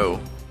engineering a go.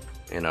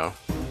 You know.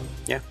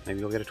 Yeah, maybe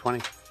you'll get a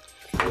 20.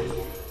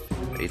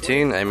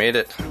 18. I made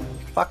it.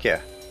 Fuck yeah.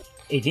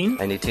 18?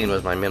 And 18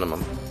 was my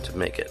minimum to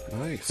make it.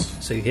 Nice.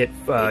 So you hit...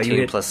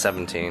 18 plus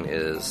 17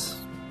 is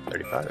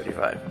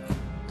 35.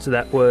 So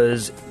that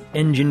was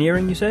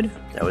engineering, you said?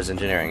 That was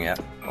engineering, yeah.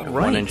 Right.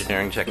 1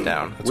 engineering check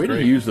down. Way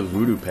to use the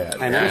voodoo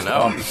pad. I know. I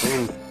know.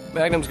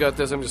 Magnum's got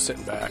this. I'm just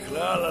sitting back.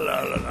 La la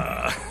la la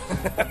la.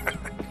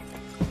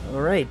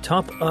 All right,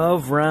 top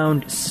of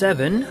round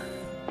 7.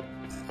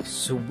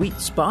 Sweet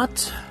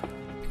spot.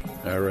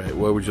 All right,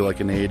 what would you like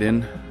an aid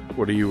in?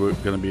 What are you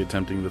going to be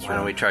attempting this Why don't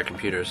round? we try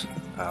computers?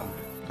 All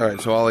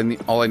right, so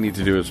all I need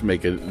to do is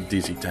make a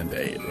DC 10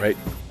 to aid, right?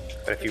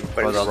 But if you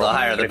the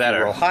higher the better.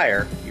 If you roll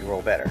higher, you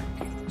roll better.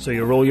 So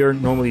you roll your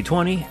normal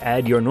d20,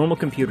 add your normal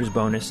computer's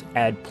bonus,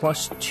 add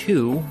plus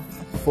 2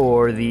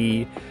 for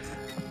the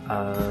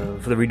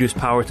reduced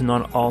power to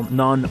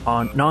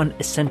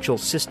non-essential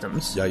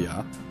systems.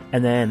 Yeah.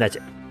 And then that's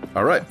it.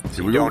 All right,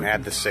 So you don't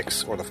add the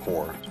 6 or the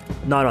 4.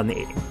 Not on the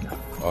 80. No.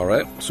 All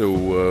right, so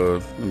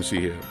let me see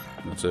here.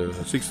 That's a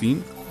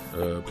 16,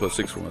 plus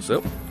 6 for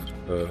myself,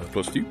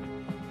 plus 2.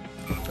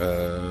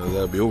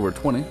 That'll be over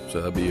 20,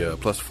 so that'll be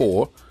plus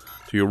 4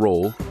 to your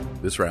roll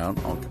this round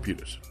on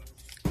computers.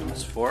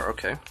 Plus 4,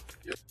 okay.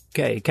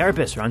 Okay,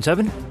 Carapace, round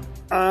 7.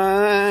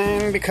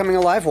 I'm becoming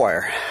a live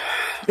wire.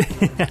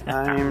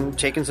 I'm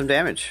taking some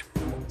damage.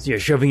 So you're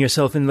shoving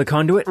yourself in the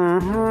conduit?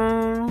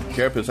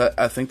 Carapace,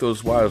 I think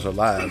those wires are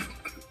live.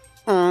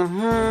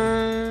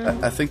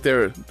 I think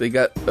they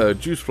got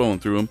juice flowing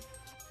through them.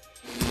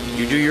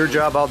 You do your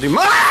job, I'll do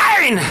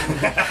mine!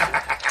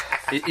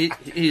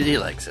 He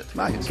likes it.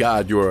 My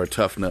God, you are a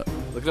tough nut.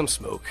 Look at him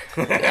smoke.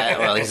 Yeah,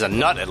 well, he's a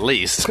nut at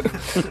least.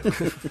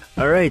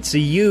 All right, so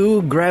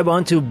you grab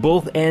onto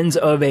both ends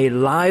of a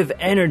live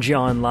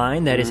energon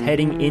line that is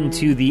heading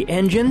into the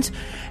engines,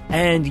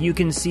 and you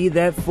can see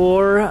that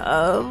for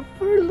a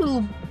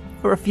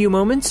few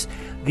moments,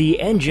 the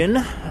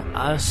engine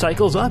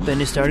cycles up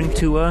and is starting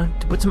to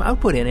put some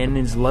output in and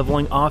is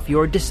leveling off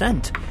your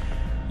descent.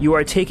 You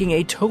are taking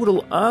a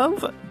total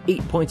of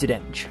 8 points of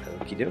damage.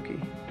 Okie dokie.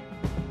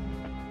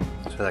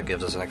 So that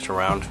gives us an extra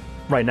round.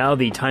 Right now,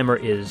 the timer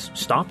is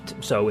stopped,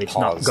 so it's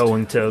not Paused.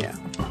 going to...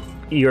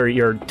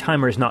 Your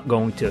timer is not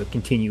going to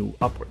continue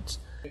upwards.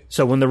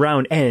 So when the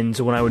round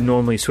ends, when I would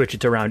normally switch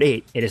it to round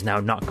 8, it is now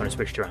not going to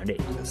switch to round 8.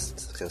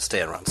 It's going to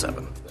stay at round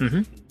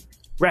 7.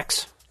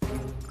 Rex.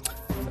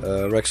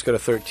 Rex got a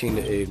 13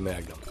 to aid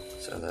Magnum.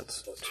 So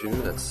that's 2,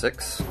 that's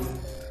 6.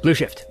 Blue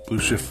Shift. Blue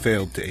Shift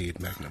failed to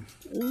aid Magnum.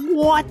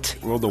 What?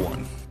 Rolled a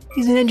 1.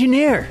 He's an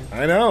engineer.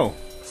 I know.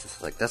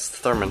 Like, that's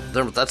the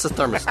that's the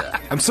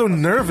thermostat. I'm so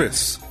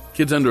nervous.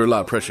 Kid's under a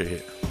lot of pressure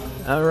here.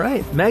 All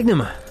right,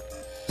 Magnum.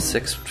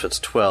 6, that's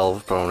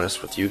 12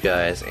 bonus with you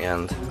guys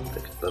and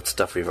the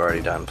stuff we've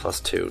already done,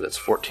 plus 2. That's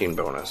 14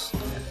 bonus.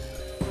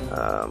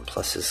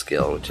 Plus his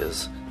skill, which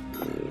is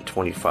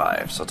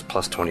 25. So it's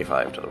plus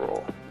 25 to the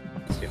roll.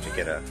 So you have to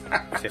get a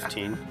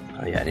 15.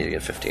 Oh, yeah, I need to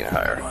get 15 or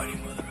higher.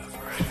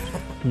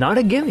 Not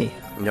a gimme,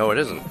 No, it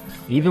isn't.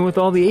 even with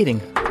all the aiding.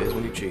 Is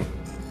when you cheat.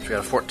 So we got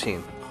a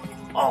 14.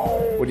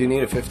 What do you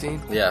need, a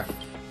 15? Yeah.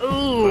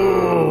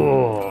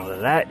 Ooh,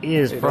 that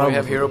is Don't we probably...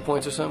 have hero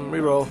points or something?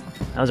 Reroll.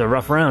 That was a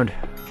rough round.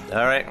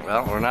 All right,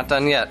 well, we're not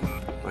done yet. We're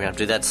going to have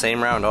to do that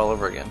same round all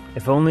over again.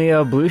 If only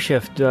Blue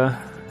Shift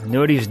knew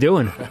what he was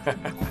doing.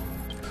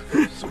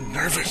 So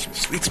nervous.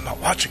 Sweet's not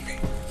watching me.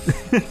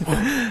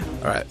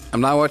 All right,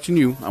 I'm not watching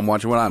you. I'm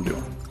watching what I'm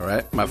doing. All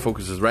right, my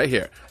focus is right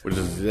here, which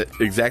is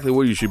exactly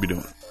what you should be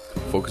doing.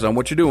 Focus on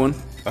what you're doing.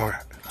 All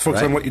right.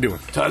 Focus Right. on what you're doing.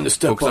 Time to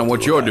step Focus up on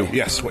what to you're the doing,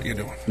 Yes, what you're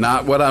doing.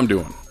 not what I'm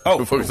doing.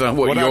 Oh, focus on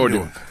what what you're I'm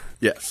doing. doing.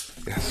 Yes.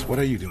 Yes, what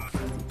are you doing?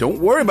 Don't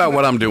worry about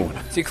what I'm doing.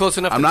 Is he close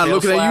enough I'm to not tail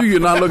looking slap? at you. You're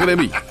not looking at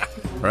me.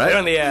 Right?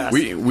 on the ass.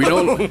 We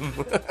don't.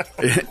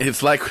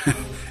 It's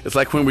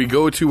like when we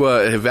go to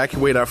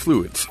evacuate our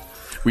fluids.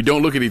 We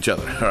don't look at each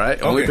other. All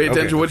right. Only pay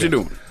attention to what you're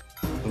doing.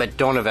 But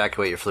don't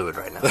evacuate your fluid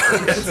right now.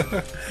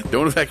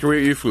 Don't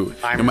evacuate your fluid.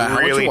 I'm no matter how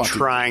much you really want to.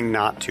 trying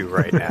not to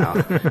right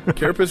now.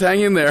 Carapace,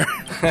 hang in there.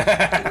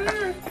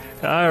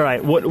 All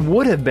right, what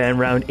would have been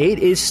round 8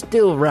 is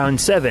still round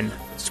 7.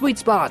 Sweet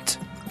spot.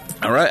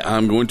 All right,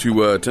 I'm going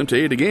to attempt to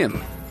aid again.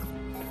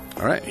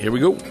 All right, here we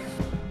go.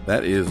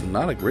 That is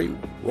not a great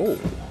roll.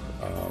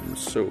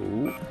 So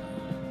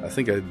I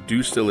think I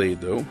do still aid,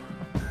 though.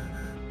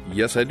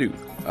 Yes, I do.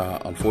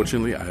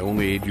 Unfortunately, I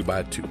only aid you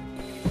by 2.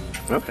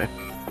 Okay.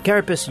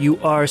 Carapace, you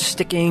are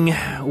sticking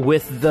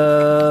with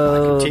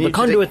the Continue to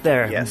conduit take-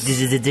 there. Yes.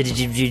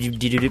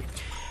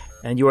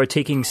 And you are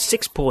taking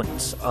 6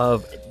 points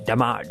of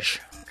damage.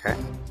 Okay.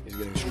 He's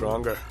getting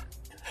stronger.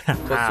 Ah,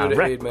 Plus 2 to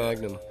right. aid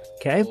Magnum.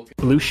 Okay,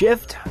 Blue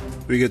Shift.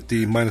 We get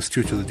the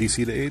 -2 to the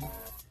DC to aid.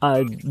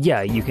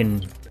 Yeah, you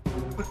can...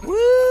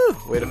 Woo!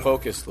 Way to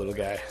focus, little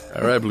guy.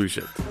 All right, Blue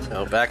Shift.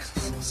 So back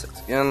 6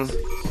 again.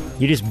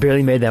 You just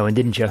barely made that one,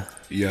 didn't you?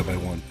 Yeah, by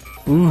 1.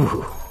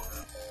 Ooh.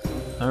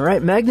 All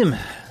right, Magnum.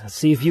 Let's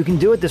see if you can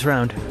do it this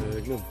round.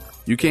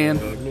 You can.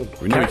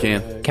 We know you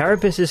can.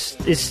 Carapace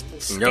is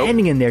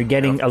standing in there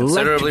getting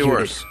Considerably electrocuted.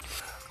 worse.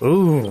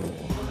 Ooh.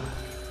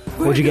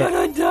 What'd you get?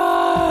 Gonna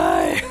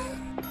die!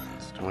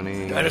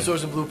 20.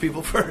 Dinosaurs and blue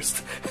people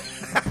first.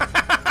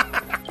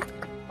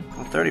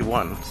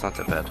 31. It's not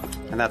that bad.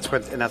 And that's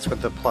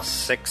with the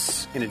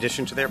 +6 in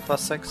addition to their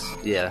 +6.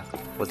 Yeah.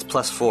 Well, it's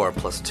plus 4,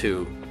 plus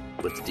 2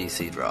 with the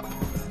DC drop.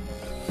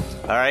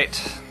 All right.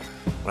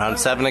 Round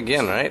 7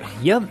 again, right?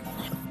 Yep.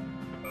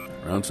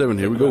 Round 7,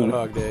 here we go.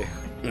 Dog day.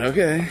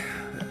 Okay.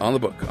 On the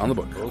book.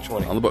 Roll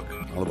 20. On the book.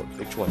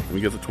 Big 20. Let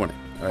me get the 20.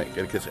 All right,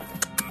 get a kiss it.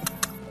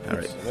 All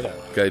right. Send it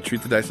out. Gotta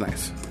treat the dice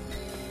nice.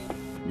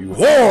 You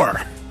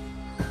whore!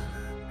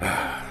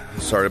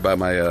 Sorry about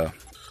my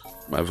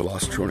my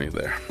Velocitronian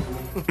there.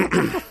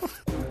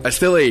 I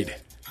still aid.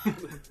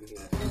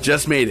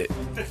 Just made it.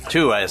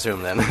 2, I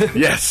assume, then.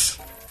 Yes.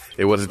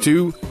 It was a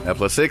 2 at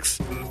 +6.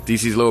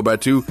 DC's lower by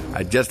 2.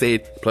 I just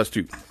aid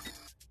 +2.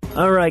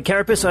 All right,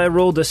 Carapace, I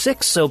rolled a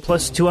 6, so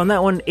 +2 on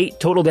that one, 8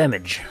 total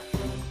damage.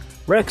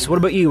 Rex, what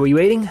about you? Were you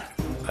aiding?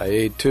 I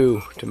aid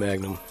 2 to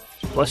Magnum.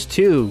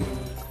 +2.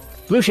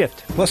 Blue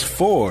Shift.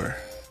 +4.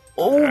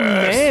 Oh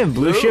man,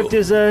 Blue Shift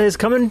is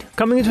coming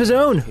into his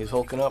own. He's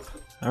hulking up.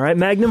 All right,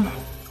 Magnum.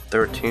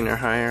 13 or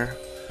higher.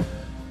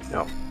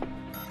 No.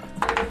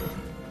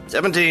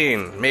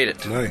 17. Made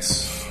it.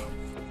 Nice.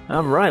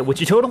 All right,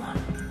 what's your total?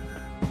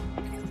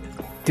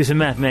 Do some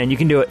math, man. You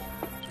can do it.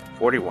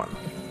 41.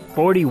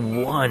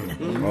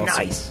 41.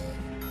 Nice.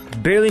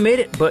 Barely made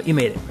it, but you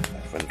made it.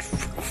 Went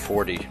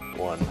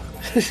 41.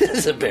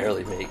 It's a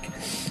barely make.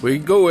 We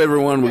go,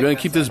 everyone. We're gonna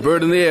keep this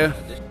bird in the air.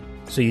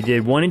 So you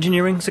did 1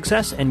 engineering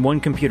success and 1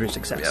 computer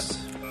success. Yes.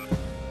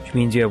 Which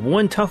means you have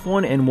 1 tough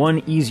one and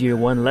 1 easier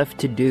one left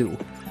to do.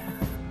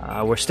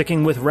 We're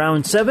sticking with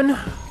round 7.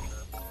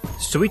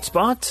 Sweet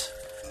spot.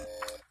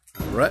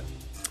 Right.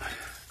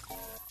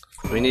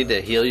 We need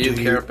to heal you,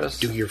 Carapace.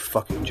 Do your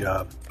fucking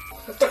job.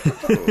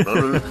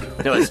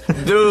 No, it's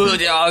do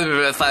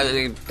your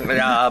fucking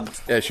job.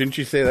 Yeah, shouldn't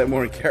you say that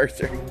more in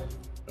character?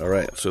 All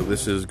right, so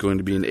this is going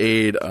to be an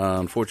aid.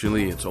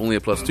 Unfortunately, it's only a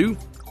 +2.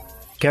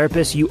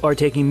 Carapace, you are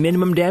taking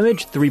minimum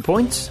damage, 3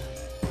 points.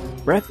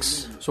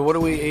 Rex, So what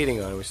are we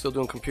aiding on? Are we still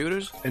doing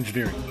computers?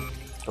 Engineering.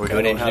 Are we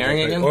doing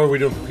engineering again? Or are we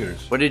doing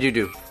computers? What did you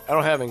do? I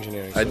don't have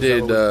engineering. So I is that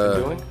did, what we've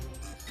been doing?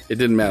 It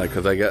didn't matter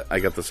because I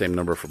got the same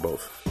number for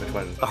both. Which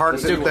one? The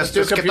hard. Let's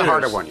just get the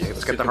harder one. Yeah,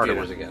 let's get the harder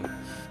one again.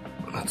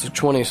 That's a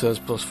 20, so that's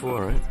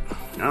 +4, right?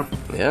 No.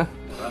 Yeah.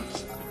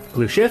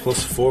 Blue Shift.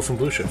 +4 from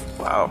Blue Shift.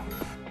 Wow.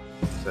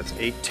 So that's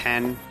 8,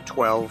 10,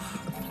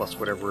 12, plus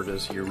whatever it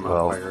is your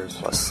modifier is.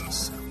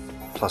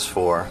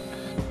 +4.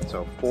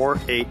 So 4,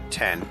 8,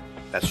 10.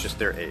 That's just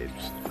their age.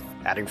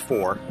 Adding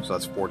 4, so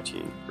that's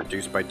 14.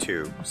 Reduced by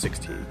 2,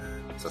 16.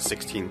 So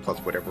 16 plus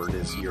whatever it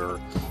is your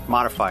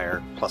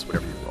modifier plus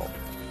whatever you roll.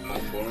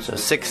 So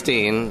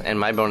 16, and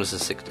my bonus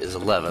is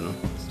 11.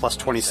 Plus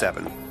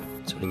 27.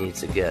 So we need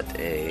to get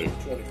a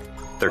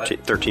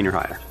 13 or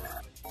higher.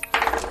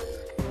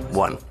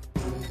 1.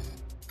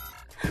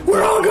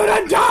 We're all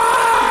gonna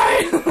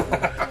die!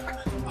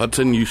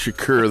 Hudson, you should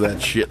cure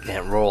that shit.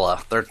 Can't roll a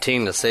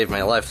 13 to save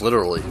my life,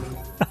 literally.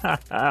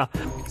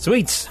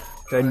 Sweets.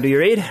 Go ahead and do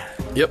your aid.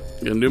 Yep,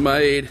 gonna do my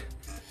aid.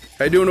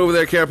 How you doing over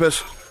there,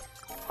 Carapace?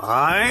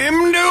 I'm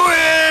doing!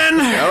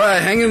 All right,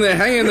 hang in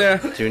there.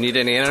 Do you need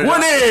any energy?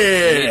 20!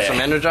 You need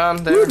some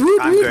energon there?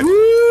 I'm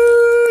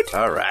good.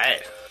 All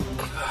right.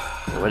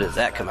 What does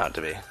that come out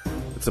to be?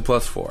 It's a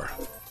 +4.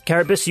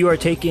 Carapace, you are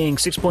taking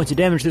 6 points of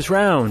damage this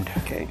round.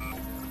 Okay.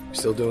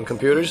 Still doing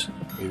computers?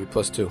 Maybe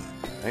 +2.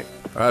 All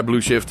right, Blue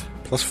Shift.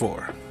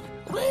 +4.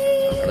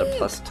 Another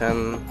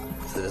 +10.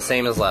 So the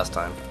same as last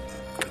time.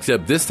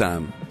 Except this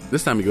time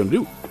you're gonna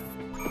do.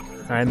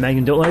 All right,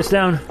 Magnum, don't let us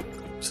down.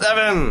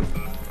 7!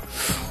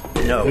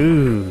 No.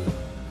 Ooh.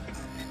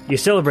 You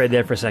celebrated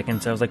there for a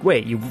second, so I was like,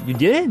 wait, you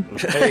did it?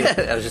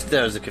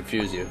 That was to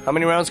confuse you. How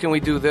many rounds can we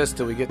do this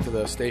till we get to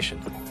the station?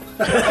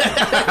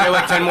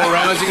 Like 10 more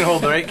rounds you can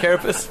hold, right,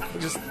 Carapace?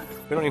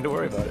 We don't need to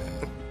worry about it.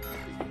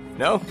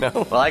 No?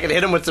 Well, I can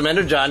hit him with some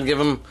energon,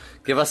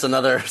 give us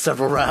another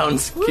several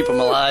rounds, keep him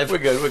alive. We're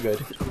good.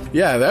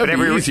 Yeah, that would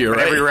be easier,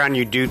 right? Every round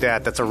you do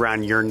that, that's a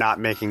round you're not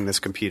making this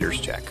computer's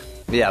check.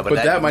 Yeah, but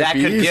that might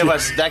be could easier.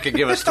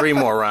 give us 3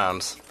 more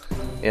rounds.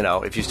 You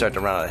know, if you start to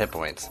run out of hit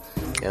points.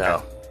 You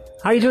know.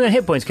 How are you doing on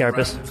hit points,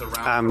 Carapace?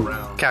 I'm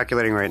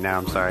calculating right now,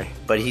 I'm sorry.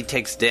 But he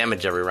takes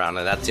damage every round,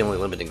 and that's the only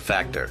limiting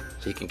factor.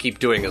 So he can keep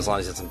doing it as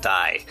long as he doesn't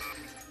die.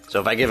 So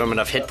if I give him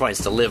enough hit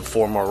points to live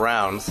 4 more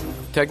rounds...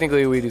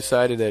 Technically, we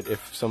decided that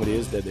if somebody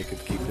is dead, they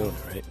could keep doing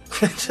it,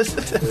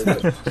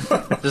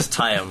 right? Just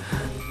tie him.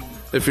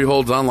 If he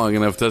holds on long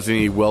enough, doesn't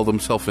he weld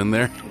himself in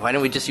there? Why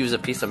don't we just use a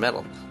piece of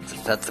metal?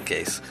 If that's the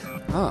case.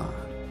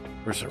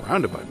 We're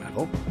surrounded by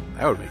metal.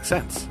 That would make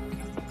sense.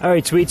 All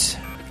right, Sweets.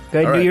 Go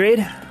ahead and do your aid.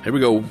 Here we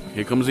go.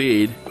 Here comes the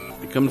aid.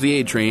 Here comes the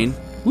aid train.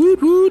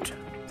 Woot woot.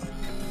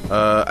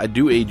 I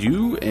do aid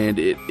you, and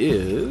it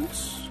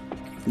is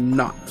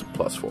not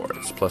 +4.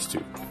 It's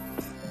 +2.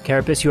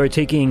 Carapace, you are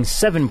taking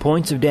 7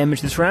 points of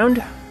damage this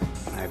round.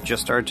 I've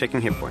just started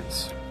taking hit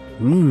points.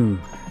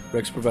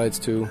 Rex provides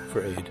 2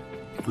 for aid.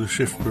 Blue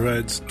Shift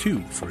provides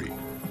 2 for you.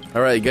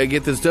 All right, you gotta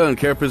get this done.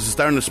 Carapace is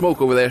starting to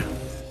smoke over there.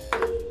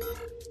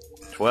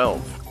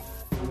 12.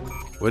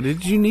 What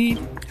did you need?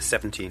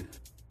 17.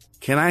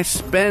 Can I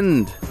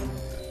spend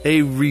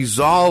a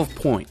resolve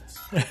point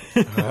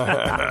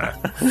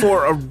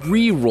for a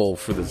reroll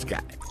for this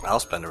guy? I'll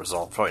spend a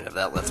resolve point if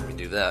that lets me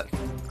do that.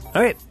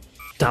 All right.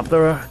 Top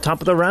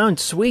of the round,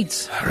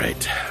 Sweets. All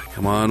right,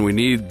 come on. We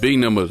need big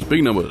numbers.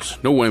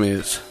 No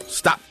whammies.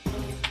 Stop.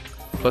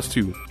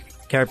 +2.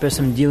 Carapace,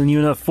 I'm dealing you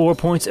enough 4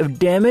 points of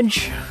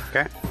damage.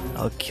 Okay.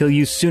 I'll kill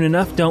you soon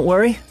enough, don't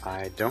worry.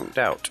 I don't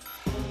doubt.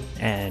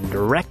 And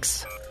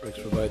Rex. Rex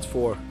provides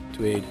 4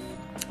 to aid.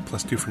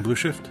 +2 from Blue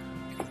Shift.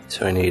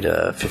 So I need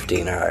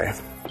 15 or higher.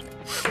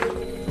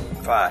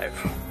 5.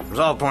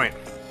 Resolve point.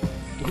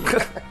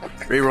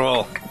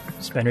 Reroll.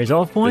 Spend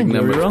resolve point. Big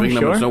numbers, Reroll, big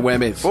numbers, sure. no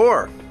whammies.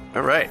 4.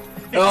 All right.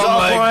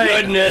 Oh my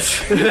goodness!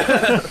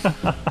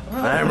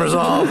 I'm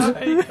resolved.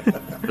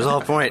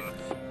 Resolve point.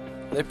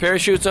 Are there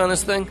parachutes on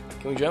this thing?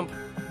 Can we jump?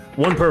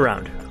 1 per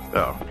round.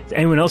 Oh. Does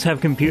anyone else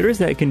have computers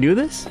that can do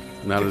this?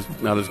 Not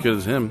as good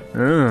as him.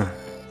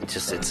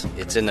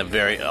 It's in the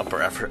very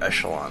upper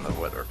echelon of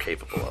what we're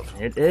capable of.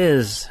 It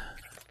is.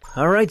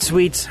 All right,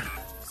 Sweets.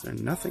 Is there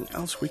nothing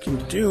else we can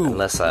do?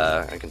 Unless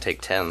I can take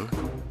 10.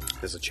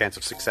 There's a chance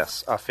of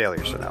success.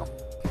 Failure, so no.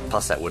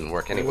 Plus, that wouldn't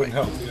work anyway.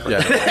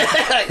 Yeah.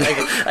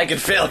 I could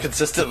fail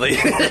consistently.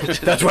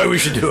 That's why we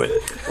should do it.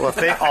 Well, if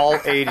they all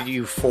aided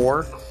you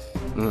 4,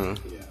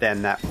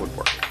 then that would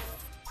work.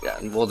 Yeah,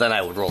 well, then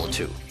I would roll a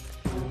 2.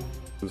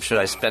 Should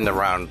I spend a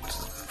round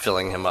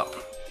filling him up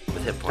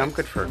with hit I'm points?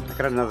 good for it. I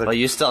got another... Well,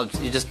 you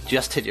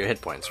just hit your hit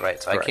points, right?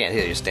 So Correct. I can't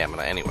heal your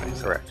stamina anyway.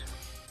 So. Correct.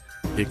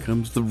 Here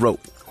comes the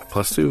rope.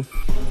 +2.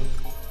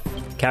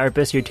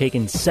 Carapace, you're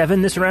taking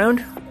 7 this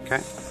round.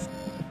 Okay.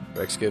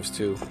 Rex gives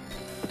 2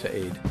 to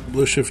aid.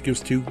 Blue Shift gives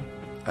 2.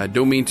 I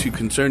don't mean to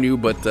concern you,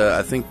 but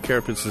I think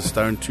Carapace is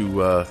starting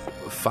to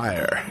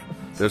fire.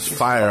 There's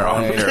fire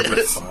on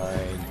Carapace.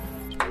 Fine.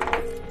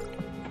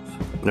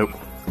 Nope.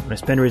 I'm gonna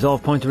spend a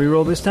resolve point to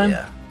reroll this time.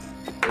 Yeah.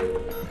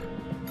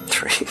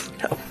 3.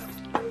 No.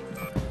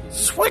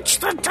 Switch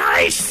the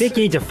dice! I think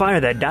you need to fire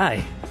that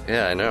die.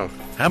 Yeah, I know.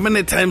 How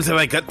many times have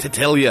I got to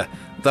tell you?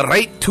 The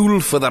right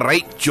tool for the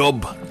right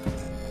job.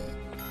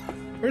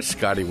 Where's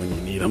Scotty when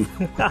you need him?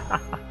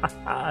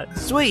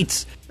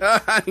 Sweet.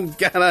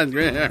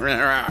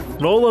 Gotta...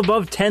 Roll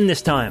above 10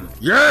 this time.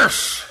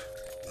 Yes!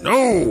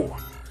 No!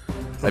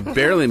 I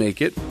barely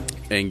make it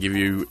and give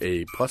you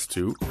a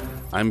 +2.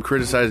 I'm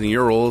criticizing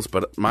your rolls,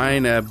 but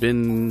mine have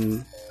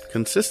been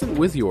consistent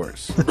with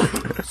yours.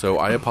 So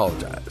I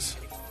apologize.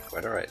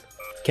 Quite all right.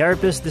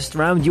 Carapace, this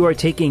round you are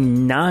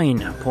taking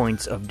 9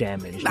 points of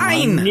damage.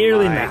 9?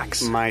 Nearly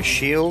max. My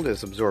shield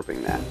is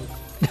absorbing that.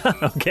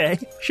 Okay,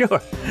 sure.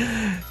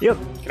 Yep.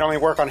 It can only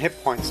work on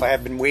hit points, so I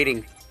have been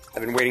waiting.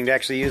 I've been waiting to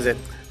actually use it.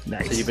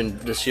 Nice. So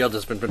the shield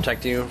has been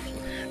protecting you?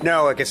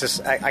 No, I guess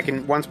I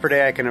can, once per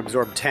day I can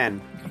absorb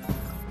 10.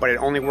 But it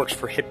only works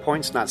for hit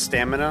points, not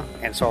stamina.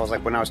 And so I was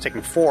like, when I was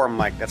taking 4, I'm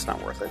like, that's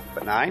not worth it.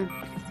 But 9?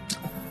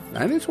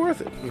 9 is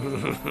worth it.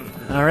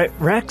 All right,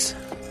 Rex.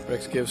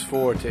 Rex gives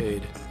 4 to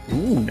aid.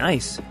 Ooh,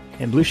 nice.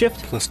 And Blue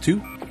Shift?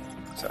 +2.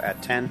 So at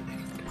 10.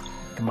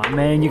 Come on,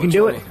 man, you can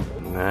do it.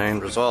 9.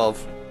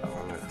 Resolve.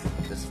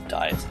 This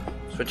dice.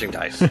 Switching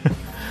dice.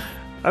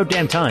 Oh,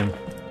 damn time.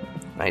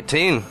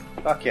 19.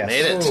 Fuck yes.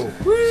 Made it.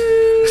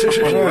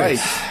 All right.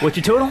 What's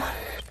your total?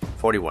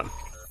 41.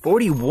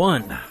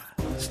 41.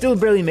 Still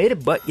barely made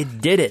it, but you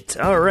did it.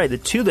 All right, the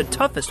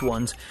toughest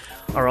ones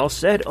are all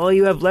set. All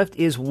you have left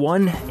is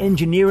one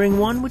engineering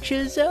one, which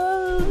is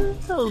a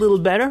little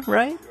better,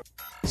 right?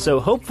 So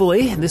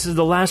hopefully this is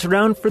the last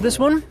round for this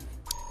one,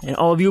 and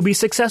all of you will be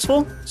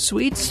successful.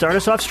 Sweet, start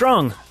us off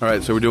strong. All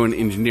right, so we're doing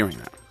engineering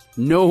now.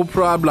 No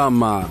problem,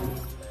 man.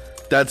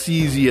 That's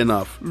easy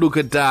enough. Look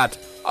at that.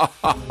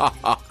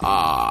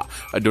 I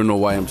don't know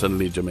why I'm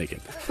suddenly Jamaican.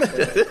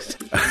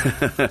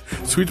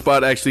 Sweet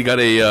Spot actually got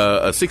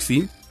a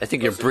 16. I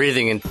think you're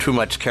breathing in too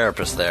much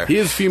carapace there. He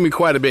is fuming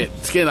quite a bit.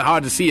 It's getting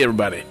hard to see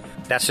everybody.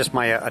 That's just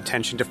my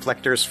attention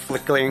deflectors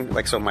flickering.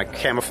 Like, so my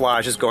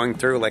camouflage is going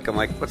through. Like, I'm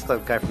like, what's the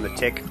guy from The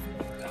Tick?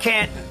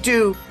 Can't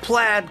do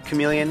plaid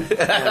chameleon.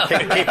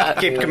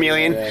 Cape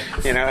chameleon,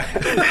 you know.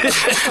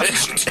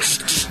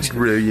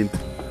 Brilliant.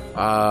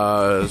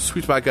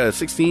 Sweet Spot got a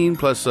 16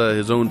 plus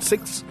his own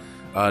 6.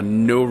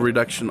 No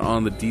reduction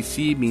on the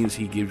DC means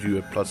he gives you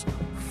a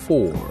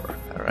 +4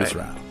 this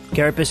round.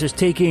 Carapace is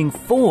taking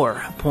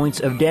 4 points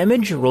of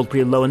damage. Rolled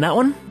pretty low in that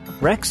one.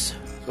 Rex?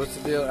 What's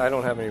the deal? I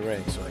don't have any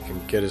rank, so I can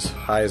get as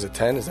high as a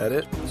 10. Is that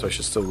it? So I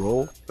should still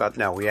roll? But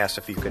no, we asked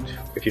if you could.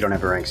 If you don't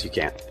have ranks, you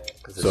can't.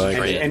 So I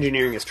can...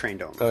 Engineering is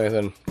trained only. Okay,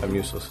 then I'm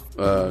useless.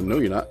 No,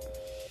 you're not.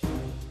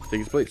 Take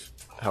his place.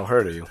 How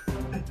hurt are you?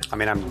 I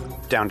mean, I'm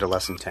down to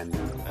less than 10 now.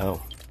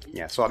 Oh.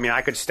 Yeah, so I mean,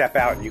 I could step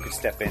out and you could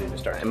step in and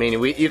start. I mean,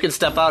 you can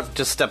step out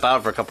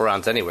for a couple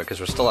rounds anyway,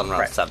 because we're still on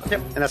round 7. Yep,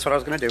 and that's what I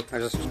was going to do.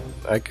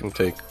 I can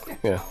take...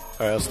 Yeah. All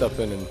right, I'll step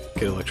in and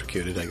get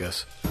electrocuted, I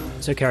guess.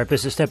 So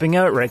Carapace is stepping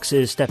out. Rex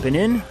is stepping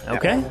in.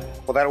 Okay. Yeah.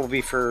 Well, that will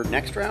be for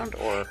next round,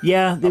 or?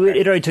 Yeah, Okay.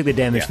 it already took the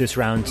damage this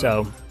round,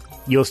 so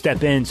you'll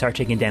step in and start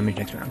taking damage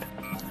next round.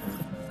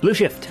 Blue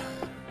Shift.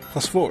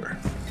 +4.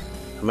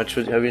 How much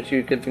have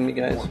you giving me,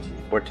 guys?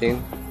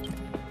 14?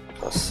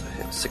 Plus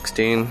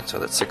 16, so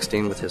that's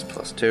 16 with his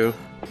 +2.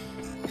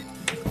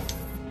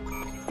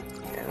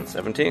 And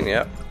 17,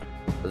 yep.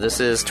 So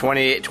this is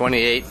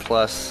 28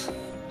 plus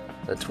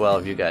the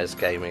 12 you guys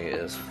gave me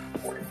is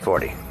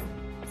 40.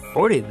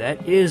 40,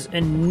 that is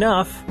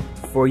enough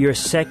for your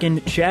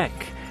second check.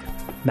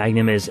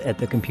 Magnum is at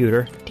the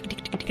computer.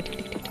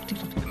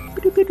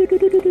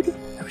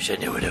 I wish I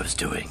knew what I was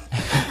doing.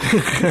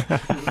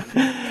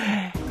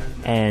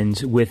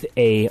 And with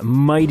a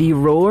mighty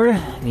roar,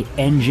 the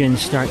engine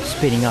starts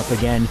spinning up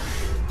again,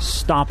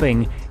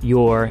 stopping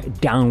your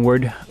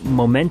downward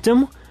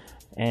momentum.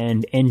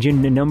 And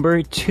engine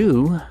number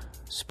 2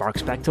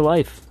 sparks back to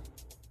life.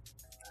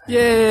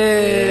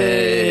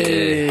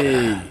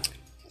 Yay!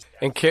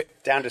 And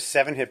Down to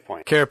 7 hit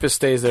points. Carapace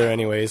stays there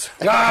anyways.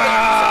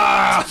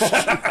 Can't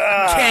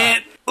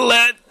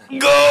let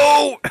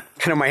go!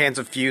 I know my hands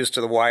have fused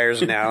to the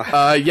wires now.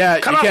 Yeah,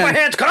 Cut you off can. my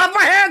hands! Cut off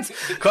my hands!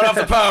 Cut off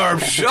the power!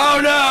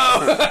 Oh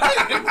no!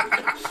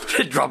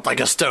 It dropped like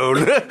a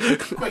stone. Got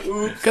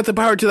the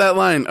power to that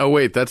line. Oh,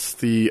 wait, that's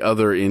the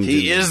other engine.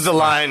 He is the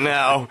line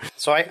now.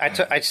 So I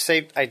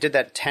did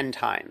that 10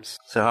 times.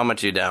 So how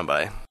much are you down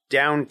by?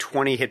 Down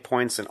 20 hit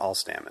points and all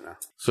stamina.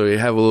 So you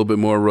have a little bit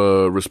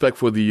more respect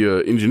for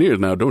the engineers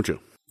now, don't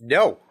you?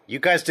 No, you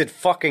guys did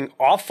fucking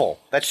awful.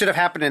 That should have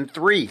happened in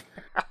 3.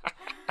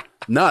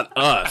 Not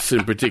us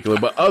in particular,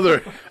 but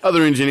other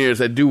engineers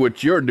that do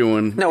what you're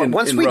doing. No,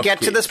 once we rough get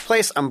to case. this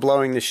place, I'm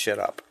blowing this shit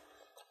up.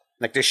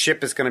 Like, this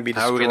ship is going to be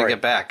destroyed. How are we going to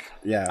get back?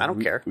 Yeah, I don't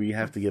care. We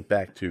have to get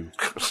back to.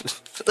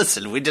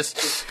 Listen, we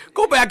just...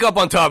 Go back up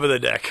on top of the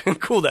deck and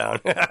cool down.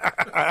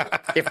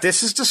 If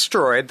this is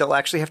destroyed, they'll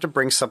actually have to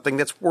bring something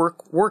that's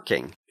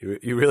working.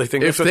 You really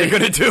think that's what they're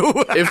going to do?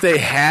 If they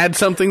had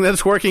something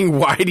that's working,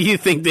 why do you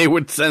think they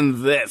would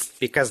send this?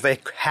 Because they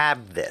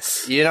have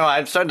this. You know,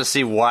 I'm starting to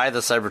see why the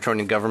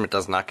Cybertronian government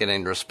does not get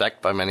any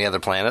respect by many other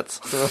planets.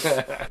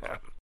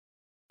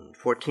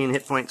 14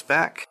 hit points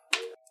back.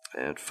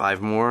 And 5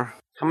 more.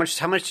 How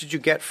much did you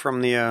get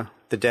from the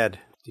dead?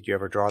 Did you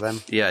ever draw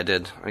them? Yeah, I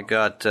did. I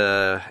got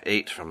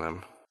 8 from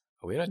them.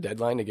 Are we on a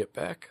deadline to get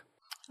back?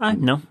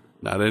 No.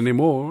 Not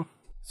anymore.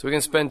 So we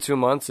can spend 2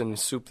 months and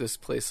soup this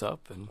place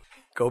up and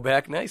go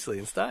back nicely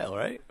in style,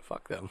 right?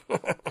 Fuck them.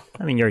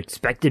 I mean, you're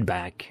expected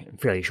back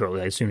fairly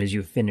shortly. As soon as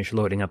you finish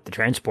loading up the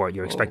transport,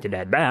 you're expected to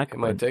head back. It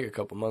might take a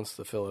couple months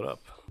to fill it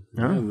up.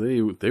 Yeah,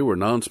 they were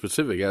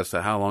non-specific as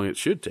to how long it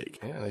should take.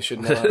 Yeah, they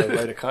should know how to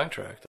write a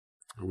contract.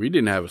 We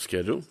didn't have a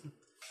schedule.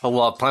 Well,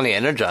 we'll have plenty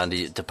of energon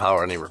to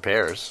power any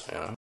repairs. You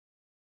know?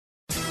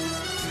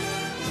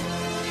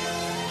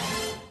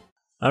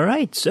 All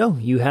right, so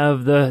you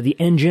have the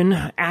engine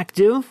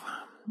active.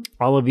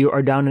 All of you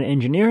are down in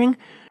engineering.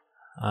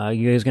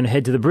 You guys going to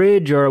head to the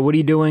bridge, or what are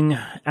you doing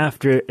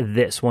after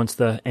this once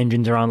the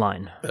engines are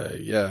online?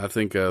 Yeah, I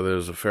think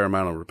there's a fair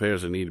amount of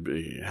repairs that need to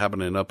be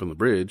happening up in the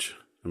bridge.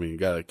 I mean, you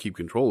got to keep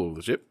control over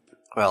the ship.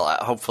 Well,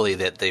 hopefully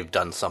that they've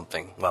done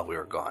something while we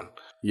were gone.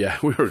 Yeah,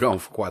 we were gone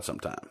for quite some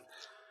time.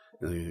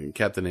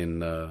 Captain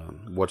and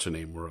what's her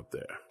name were up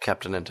there.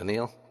 Captain and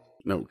Tennille?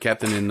 No,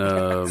 Captain and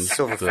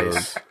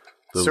Silverface.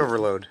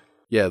 Silverload.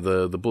 Yeah,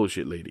 the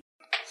bullshit lady.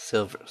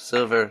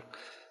 Silverbeard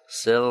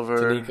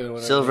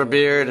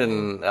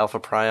and Alpha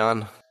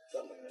Prion.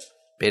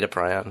 Beta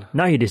Prion.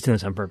 Now you're just doing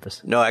this on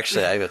purpose. No,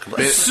 actually, I got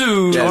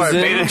Susan.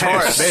 Beta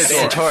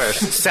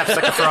Taurus. Steps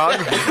like a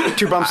frog.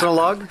 2 bumps on a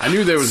log. I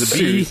knew there was a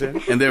bee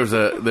and there was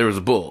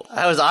a bull.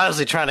 I was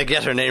honestly trying to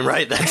get her name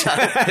right that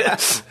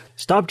time.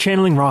 Stop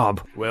channeling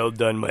Rob. Well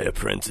done, my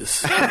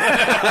apprentice.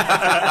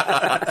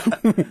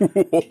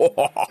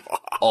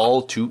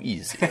 All too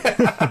easy.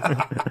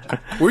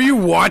 Were you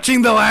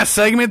watching the last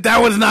segment?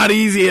 That was not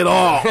easy at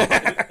all.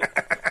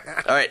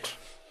 All right.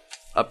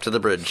 Up to the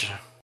bridge.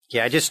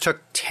 Yeah, I just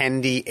took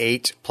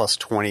 10d8 plus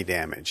 20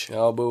 damage.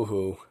 Oh,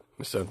 boo-hoo.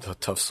 Mr.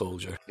 Tough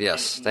Soldier.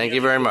 Yes, thank you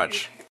very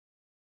much.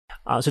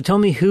 So tell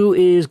me who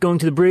is going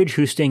to the bridge,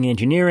 who's staying in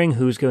engineering,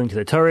 who's going to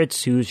the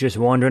turrets, who's just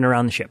wandering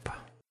around the ship.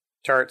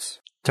 Turrets.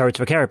 Turrets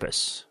for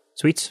Carapace.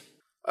 Sweets?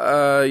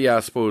 Yeah, I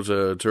suppose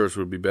turrets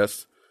would be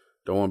best.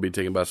 Don't want to be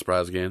taken by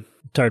surprise again.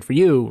 Turret for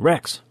you,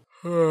 Rex.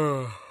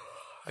 I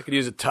could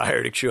use a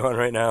tire to chew on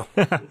right now.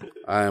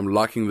 I am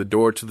locking the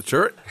door to the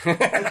turret.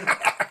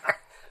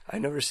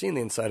 I've never seen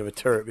the inside of a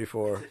turret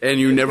before. And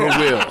you never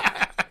will.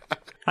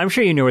 I'm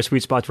sure you know where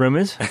Sweet Spot's room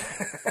is.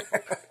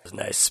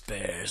 Nice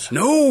spares.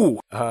 No!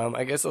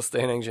 I guess I'll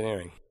stay in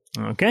engineering.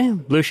 Okay,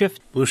 Blue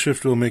Shift. Blue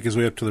Shift will make his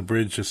way up to the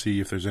bridge to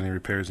see if there's any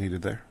repairs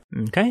needed there.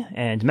 Okay,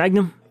 and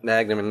Magnum.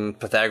 Magnum and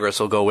Pythagoras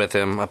will go with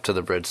him up to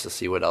the bridge to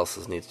see what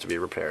else needs to be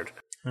repaired.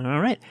 All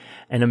right,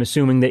 and I'm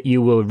assuming that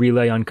you will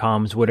relay on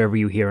comms whatever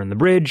you hear on the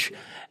bridge,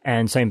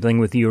 and same thing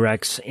with you,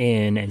 Rex,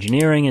 in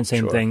engineering, and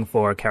same thing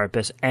for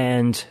Carapace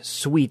and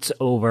Sweets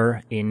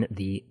over in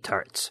the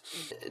turrets.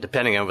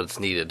 Depending on what's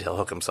needed, he'll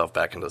hook himself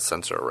back into the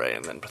sensor array,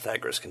 and then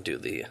Pythagoras can do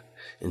the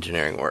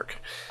engineering work.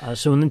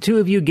 So when the two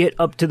of you get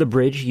up to the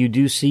bridge, you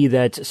do see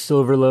that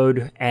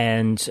Silverload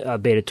and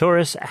Beta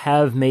Taurus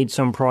have made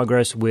some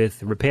progress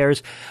with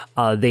repairs.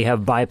 They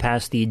have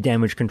bypassed the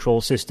damage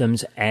control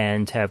systems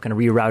and have kind of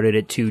rerouted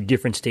it to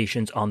different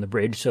stations on the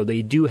bridge. So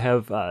they do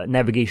have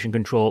navigation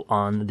control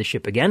on the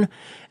ship again,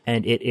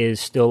 and it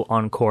is still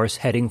on course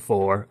heading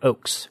for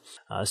Oaks.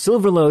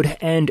 Silverload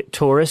and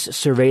Taurus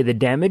survey the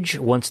damage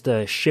once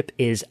the ship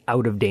is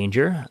out of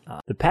danger.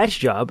 The patch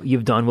job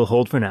you've done will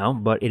hold for now,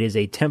 but it is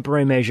a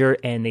temporary measure,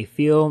 and they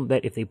feel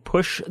that if they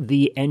push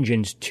the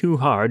engines too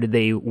hard,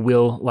 they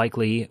will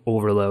likely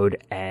overload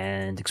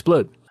and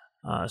explode.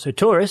 So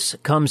Taurus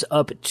comes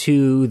up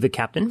to the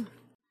captain.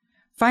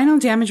 Final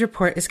damage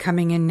report is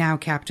coming in now,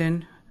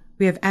 Captain.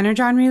 We have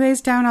energon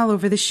relays down all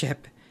over the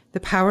ship. The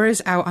power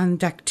is out on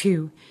deck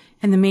 2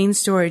 and the main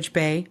storage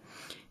bay,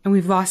 and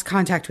we've lost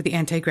contact with the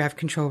anti-grav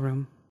control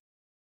room.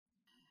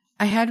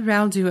 I had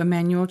Rel do a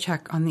manual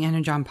check on the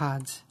energon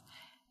pods.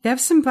 They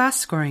have some blast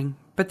scoring,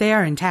 but they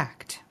are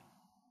intact.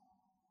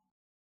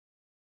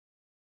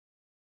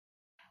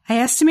 I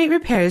estimate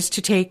repairs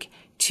to take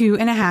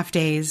 2.5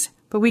 days,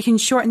 but we can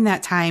shorten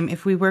that time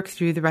if we work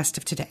through the rest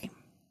of today.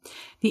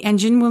 The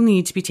engine will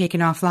need to be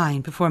taken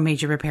offline before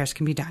major repairs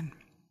can be done.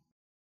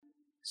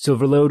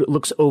 Silverload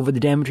looks over the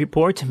damage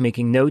report,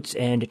 making notes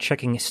and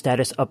checking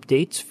status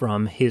updates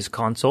from his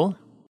console.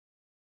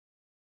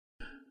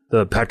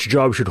 The patch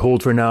job should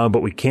hold for now,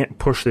 but we can't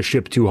push the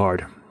ship too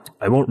hard.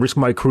 I won't risk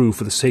my crew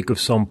for the sake of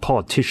some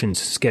politician's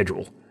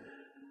schedule.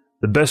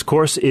 The best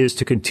course is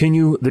to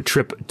continue the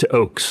trip to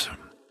Oaks.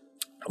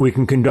 We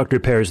can conduct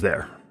repairs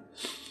there.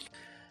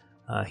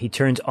 He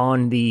turns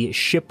on the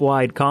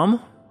ship-wide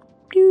comm.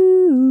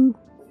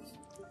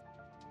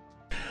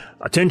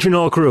 Attention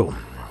all crew.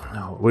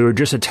 We were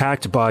just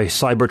attacked by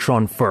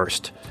Cybertron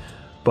first,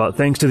 but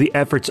thanks to the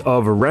efforts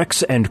of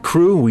Rex and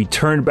crew, we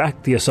turned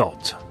back the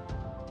assault.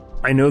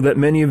 I know that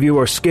many of you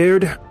are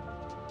scared.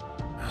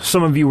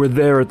 Some of you were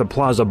there at the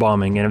plaza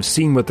bombing and have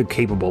seen what they're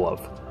capable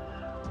of.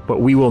 But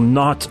we will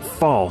not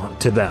fall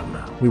to them.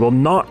 We will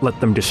not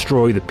let them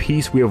destroy the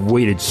peace we have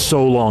waited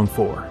so long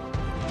for.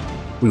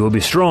 We will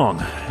be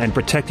strong and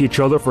protect each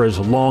other for as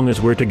long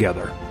as we're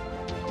together.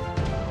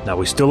 Now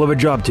we still have a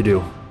job to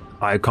do.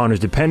 Icon is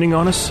depending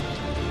on us.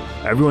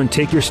 Everyone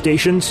take your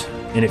stations,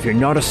 and if you're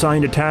not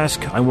assigned a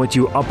task, I want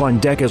you up on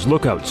deck as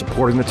lookouts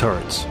supporting the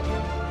turrets.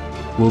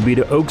 We'll be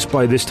to Oaks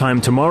by this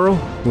time tomorrow.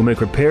 We'll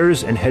make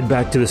repairs and head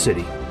back to the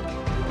city.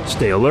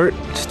 Stay alert,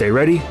 stay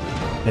ready,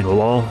 and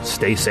we'll all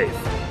stay safe.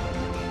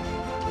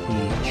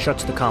 He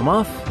shuts the comm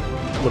off,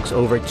 looks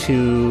over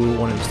to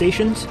one of the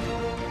stations.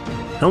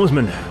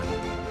 Helmsman,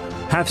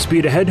 half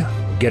speed ahead,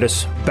 get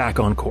us back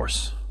on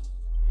course.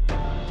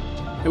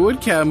 It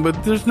would, Captain,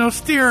 but there's no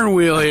steering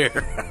wheel here.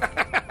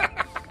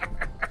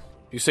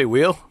 You say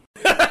wheel?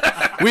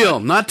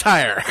 Wheel, not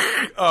tire.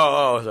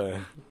 Oh, sorry.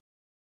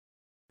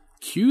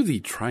 Cue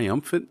the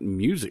triumphant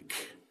music.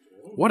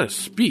 What a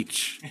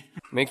speech.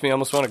 Makes me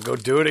almost want to go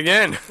do it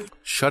again.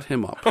 Shut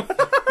him up.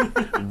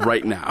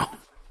 Right now.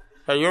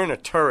 Hey, you're in a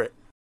turret.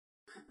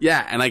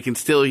 Yeah, and I can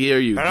still hear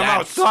you. And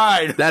I'm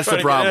outside. That's the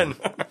problem.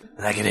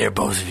 And I can hear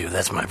both of you.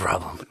 That's my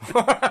problem.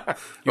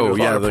 Oh,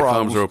 yeah, the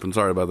comms are open.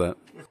 Sorry about that.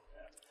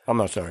 I'm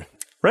not sorry.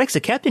 Rex, the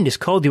captain just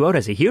called you out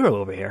as a hero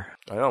over here.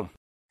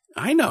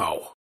 I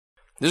know.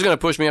 This is going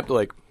to push me up to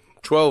like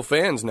 12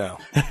 fans now.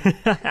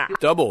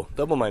 double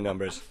my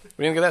numbers. What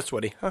do you think of that,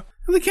 Sweaty? Huh?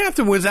 The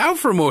captain was out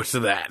for most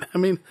of that. I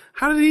mean,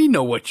 how did he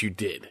know what you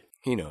did?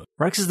 He knows.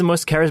 Rex is the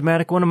most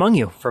charismatic one among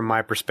you. From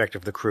my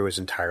perspective, the crew is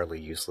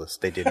entirely useless.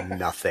 They did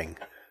nothing.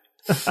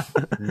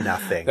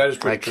 Nothing. That is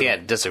I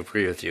can't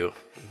disagree with you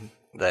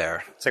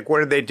there. It's like, what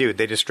did they do?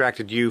 They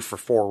distracted you for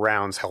 4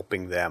 rounds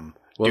helping them.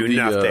 Do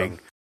nothing.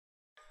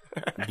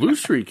 Blue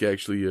Streak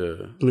actually.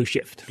 Blue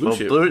Shift.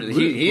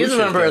 He is a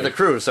member of the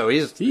crew, so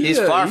he's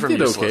far from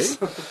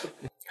useless.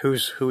 Okay.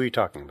 Who are you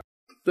talking about?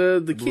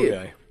 The kid.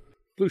 Guy.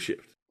 Blue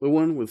Shift. The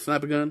one with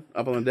sniper gun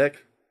up on the deck.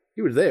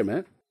 He was there,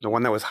 man. The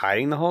one that was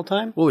hiding the whole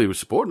time? Well, he was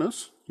supporting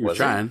us. He was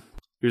trying.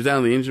 He was down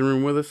in the engine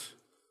room with us.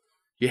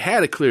 You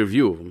had a clear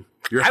view of him.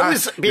 Your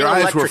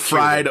eyes were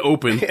fried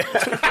open.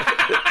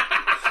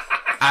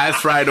 Eyes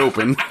fried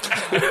open.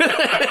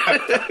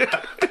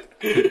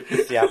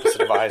 It's the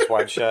opposite of eyes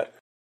wide shut.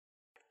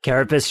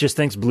 Carapace just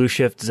thinks Blue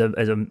Shift is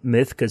a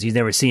myth because he's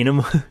never seen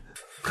him.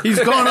 He's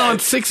gone on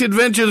 6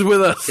 adventures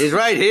with us. He's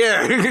right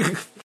here.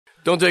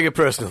 Don't take it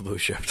personal, Blue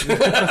Shift.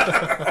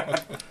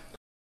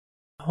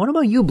 What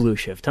about you, Blue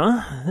Shift,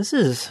 huh? This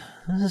is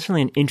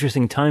really an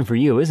interesting time for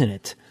you, isn't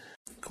it?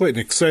 Quite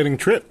an exciting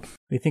trip.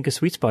 What do you think of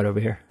Sweet Spot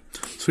over here?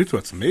 Sweet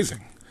Spot's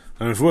amazing.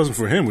 I mean, if it wasn't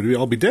for him, we'd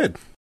all be dead.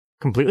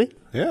 Completely?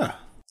 Yeah.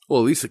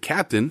 Well, at least the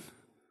captain.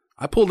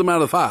 I pulled him out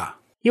of the fire.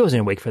 He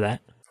wasn't awake for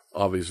that.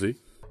 Obviously.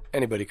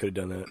 Anybody could have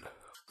done that.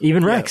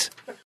 Even Rex.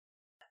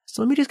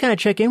 So let me just kind of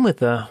check in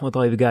with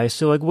all you guys.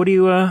 So, like, what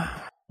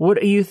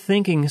are you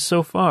thinking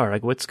so far?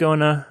 Like, what's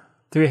going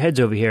through your heads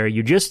over here?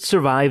 You just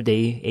survived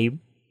a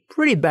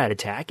pretty bad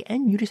attack,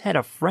 and you just had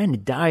a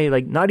friend die,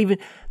 like, not even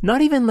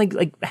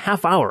like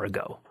half hour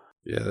ago.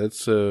 Yeah,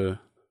 it's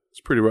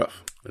pretty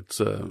rough. It's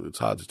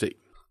hard to take,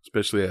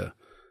 especially a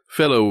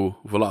fellow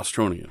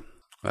Velostronian.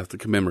 I have to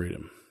commemorate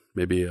him.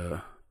 Maybe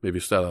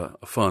start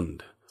a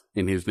fund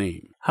in his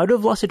name. How do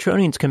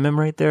Velocitronians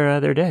commemorate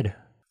their dead?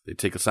 They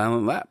take a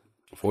silent lap.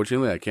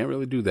 Unfortunately, I can't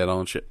really do that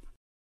on ship.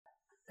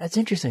 That's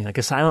interesting. Like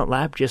a silent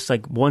lap, just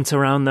like once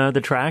around the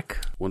track.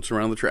 Once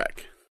around the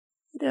track.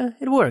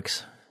 It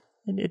works.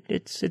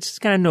 It's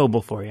kind of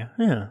noble for you.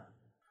 Yeah,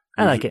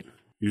 I like it.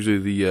 Usually,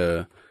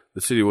 the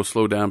city will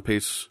slow down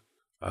pace,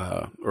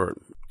 or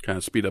kind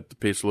of speed up the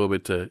pace a little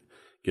bit to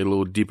get a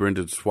little deeper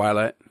into the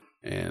twilight,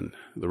 and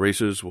the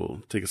racers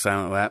will take a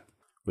silent lap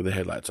with the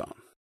headlights on.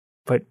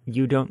 But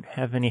you don't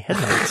have any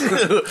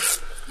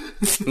headlights.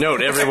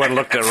 Note, everyone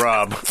looked at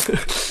Rob.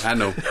 I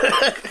know.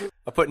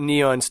 I put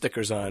neon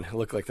stickers on.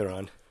 Look like they're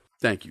on.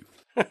 Thank you.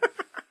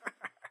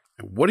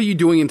 What are you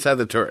doing inside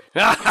the turret?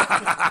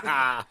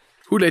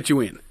 Who let you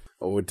in?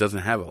 Oh, it doesn't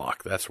have a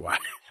lock. That's why.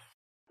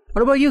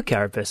 What about you,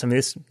 Carapace? I mean,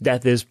 this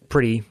death is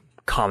pretty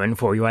common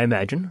for you, I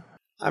imagine.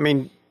 I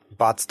mean,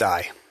 bots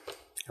die.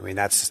 I mean,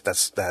 that's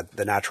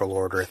the natural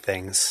order of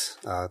things.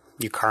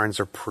 Yukarans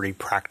are pretty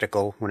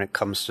practical when it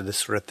comes to this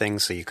sort of thing,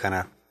 so you kind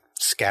of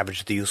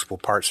scavenge the useful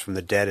parts from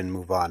the dead and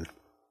move on.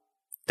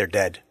 They're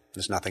dead.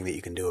 There's nothing that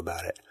you can do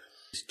about it.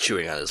 He's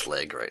chewing on his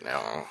leg right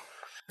now.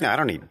 No, I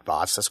don't need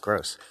bots. That's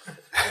gross.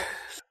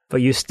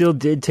 But you still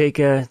did take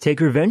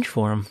revenge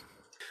for him.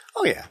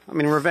 Oh yeah, I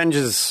mean, revenge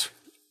is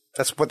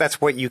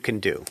that's what you can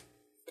do.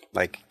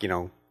 Like,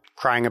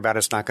 crying about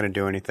it's not going to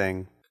do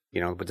anything.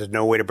 But there's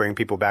no way to bring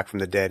people back from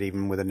the dead,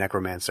 even with a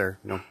necromancer.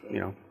 If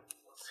you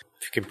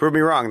can prove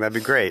me wrong, that'd be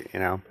great.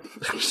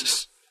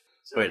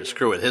 Way to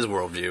screw with his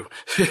worldview.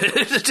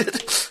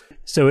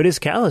 So it is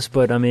callous,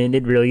 but I mean,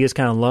 it really is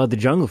kind of law of the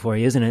jungle for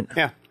you, isn't it?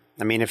 Yeah.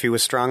 I mean, if he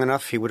was strong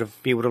enough, he would have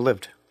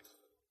lived.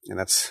 And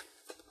it's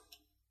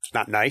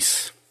not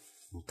nice,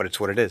 but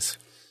it's what it is.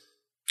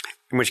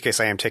 In which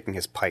case, I am taking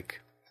his pike.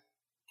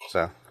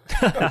 So.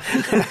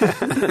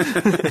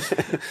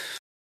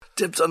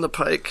 Dibs on the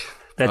pike.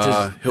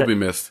 He'll be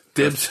missed.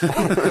 Dibs.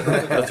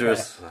 Go through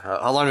his,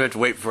 how long do I have to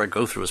wait before I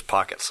go through his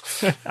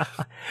pockets? Well,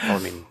 I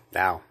mean,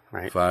 now,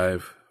 right?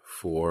 5,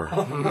 4,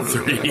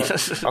 3.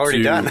 Already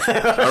 2. done.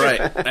 All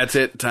right, that's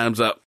it. Time's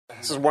up.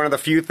 This is one of the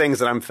few things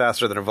that I'm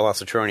faster than a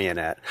Velocitronian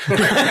at.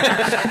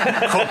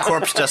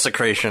 Corpse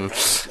desecration.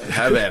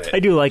 Have at it. I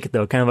do like it,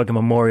 though. Kind of like a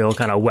memorial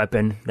kind of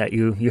weapon that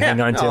you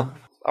hang on to.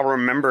 I'll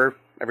remember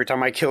every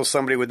time I kill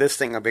somebody with this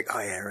thing, I'll be like, oh,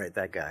 yeah, right,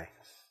 that guy.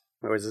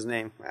 What was his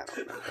name? I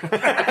don't know.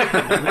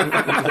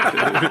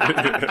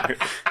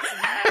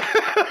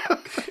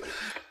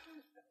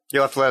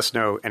 You'll have to let us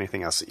know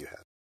anything else that you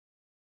have.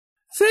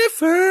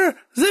 Zephyr!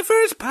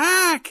 Zephyr's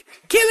pack!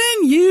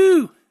 Killing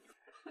you!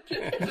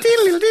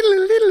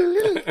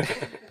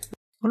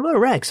 What about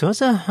Rex?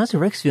 How's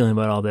Rex feeling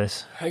about all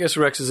this? I guess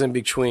Rex is in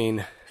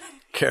between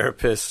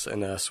Carapace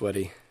and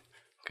Sweaty.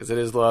 Because it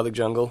is the law of the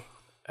jungle.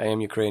 I am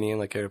Ukrainian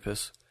like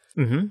Carapace.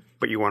 Mm-hmm.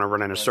 But you want to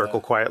run in a circle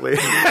quietly. It'd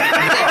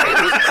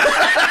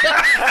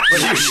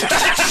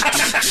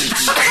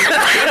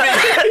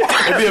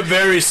be a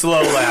very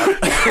slow lap.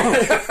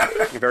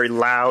 A very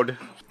loud.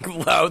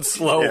 Loud,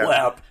 slow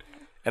lap.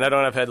 And I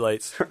don't have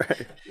headlights.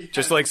 Right.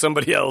 Just like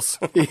somebody else.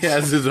 He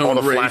has his own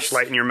race.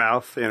 flashlight In your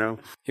mouth, you know.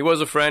 He was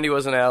a friend. He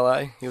was an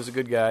ally. He was a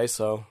good guy,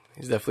 so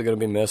he's definitely going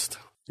to be missed.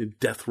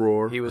 Death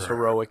roar. He was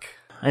heroic.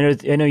 I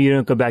know you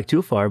don't go back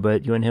too far,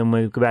 but you and him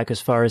would go back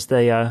as far as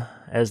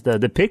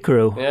the pit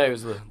crew. Yeah, he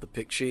was the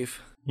pit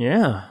chief.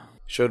 Yeah.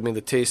 Showed me the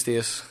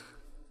tastiest,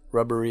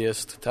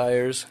 rubberiest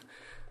tires.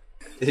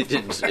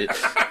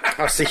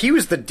 Oh, see, he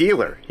was the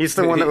dealer. He's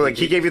the one that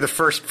he gave you the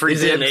first free.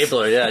 He's the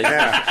enabler, yeah.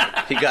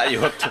 Yeah. He got you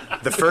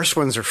hooked. The first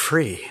ones are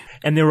free.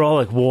 And they were all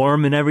like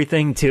warm and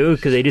everything too,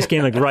 because they just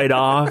came like right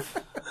off.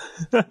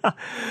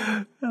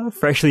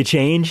 Freshly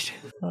changed.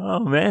 Oh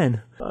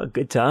man. Oh,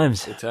 good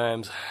times. Good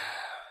times.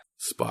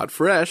 Spot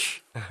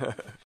fresh.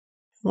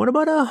 What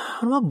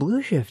about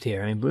Blue Shift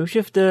here? I mean, Blue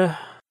Shift, How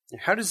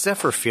does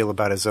Zephyr feel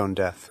about his own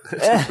death?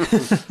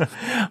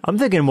 I'm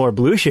thinking more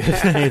Blue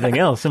Shift than anything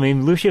else. I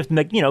mean, Blue Shift,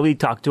 we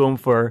talked to him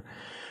for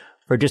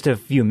just a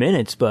few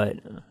minutes, but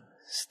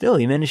still,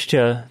 he managed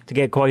to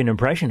get quite an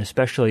impression,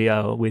 especially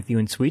with you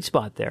and Sweet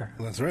Spot there.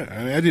 Well, that's right. I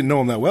mean, I didn't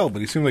know him that well,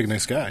 but he seemed like a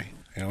nice guy.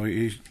 You know,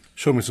 he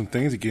showed me some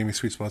things. He gave me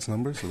Sweet Spot's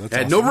number, so that's I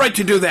had awesome. no right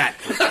to do that.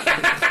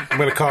 I'm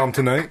going to call him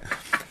tonight.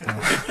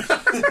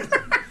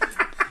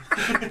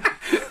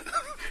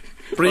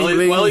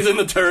 While he's in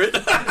the turret.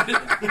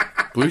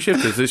 Blue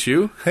Shift, is this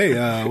you? Hey,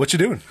 what you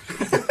doing?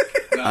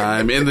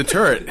 I'm in the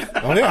turret.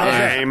 Oh,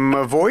 yeah. I'm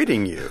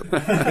avoiding you.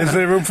 Is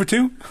there room for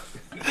two?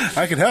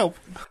 I can help.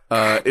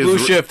 Blue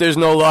Shift, there's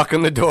no lock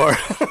on the door.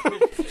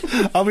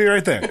 I'll be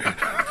right there.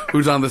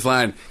 Who's on this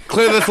line?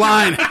 Clear this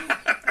line.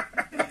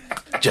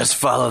 Just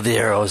follow the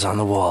arrows on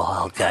the wall.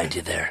 I'll guide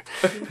you there.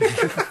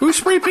 Who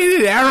spray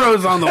painted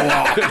arrows on the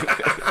wall?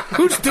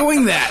 Who's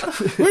doing that?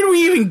 Where do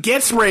we even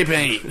get spray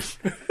paint?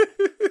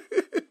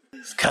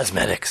 It's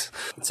cosmetics.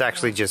 It's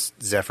actually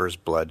just Zephyr's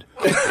blood.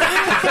 Hey,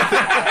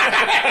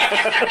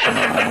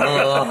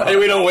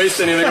 we don't waste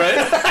anything,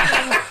 right?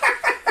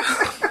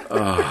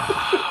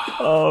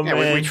 Oh, yeah,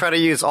 man. we try to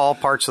use all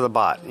parts of the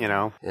bot, you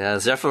know. Yeah,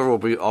 Zephyr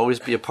will always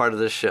be a part of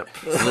this ship.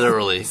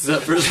 Literally.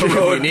 Zephyr's We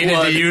heroic needed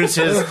blood. to use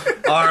his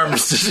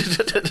arms.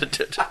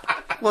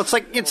 Well, it's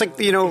like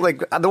you know,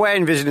 like the way I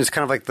envision it is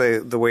kind of like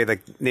the way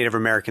like Native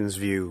Americans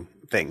view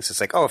things.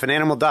 It's like, oh, if an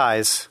animal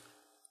dies,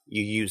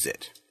 you use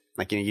it.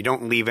 Like, you know, you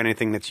don't leave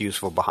anything that's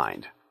useful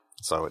behind.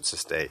 So it's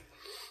just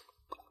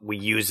we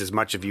use as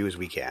much of you as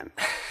we can.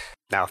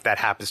 Now, if that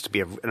happens to be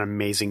an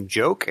amazing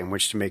joke in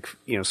which to make,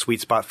 you know, Sweet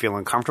Spot feel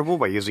uncomfortable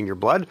by using your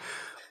blood,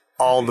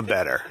 all the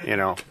better, you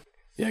know.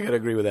 Yeah, I gotta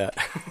agree with that.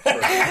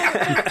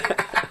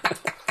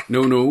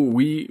 No,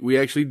 we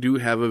actually do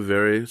have a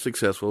very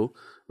successful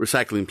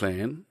recycling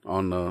plan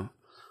on the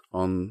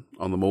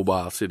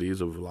mobile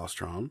cities of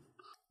Velostron.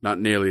 Not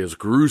nearly as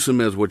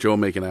gruesome as what you're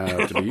making it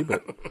out to be,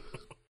 but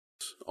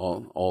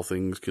all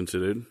things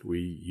considered, we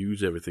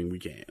use everything we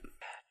can.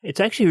 It's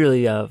actually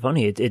really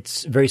funny.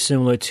 It's very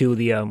similar to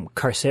the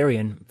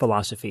Carcerian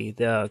philosophy.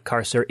 The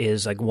Carcer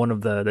is like one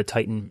of the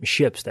Titan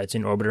ships that's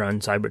in orbit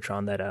around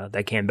Cybertron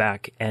that came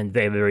back, and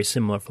they have a very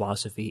similar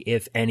philosophy.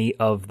 If any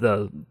of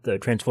the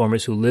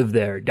Transformers who live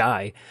there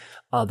die,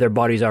 their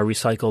bodies are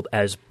recycled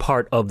as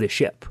part of the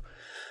ship.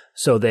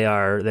 So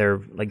they're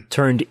like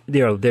turned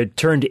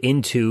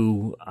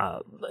into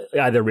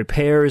either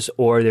repairs,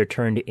 or they're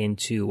turned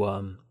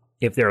into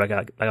if they're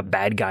like a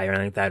bad guy or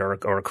anything like that, or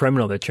a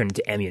criminal, they're turned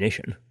into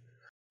ammunition.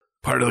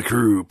 Part of the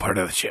crew, part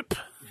of the ship.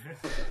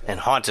 And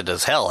haunted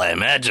as hell, I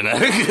imagine.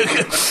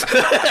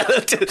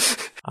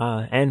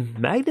 And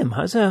Magnum,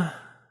 how's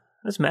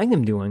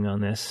Magnum doing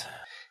on this?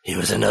 He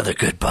was another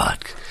good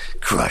bot,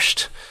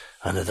 crushed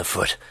under the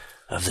foot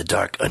of the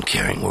dark,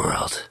 uncaring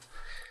world.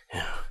 You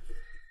know,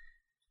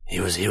 He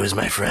was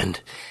my friend.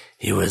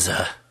 He was,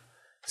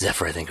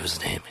 Zephyr, I think was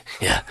his name.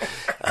 Yeah.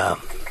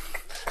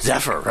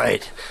 Zephyr,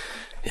 right.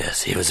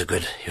 Yes, he was a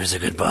good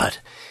bot.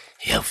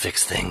 He helped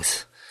fix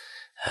things.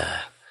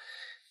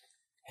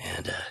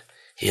 And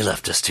he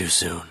left us too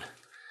soon.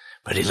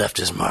 But he left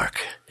his mark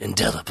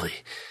indelibly.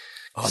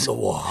 On the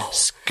wall.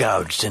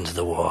 Gouged into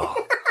the wall.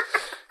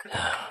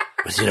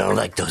 With,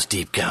 like those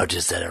deep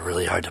gouges that are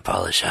really hard to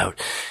polish out.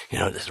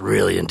 This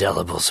really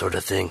indelible sort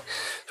of thing.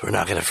 So we're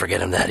not going to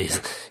forget him that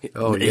even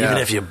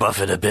if you buff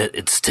it a bit,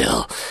 it's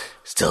still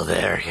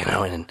there,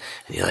 and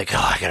you're like,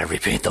 I got to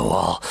repaint the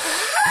wall.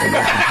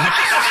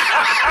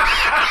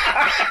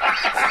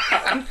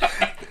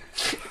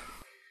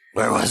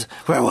 Where was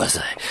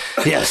I?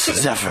 Yes,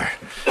 Zephyr.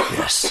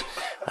 Yes.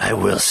 I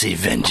will see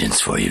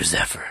vengeance for you,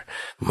 Zephyr.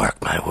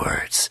 Mark my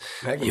words.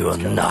 You will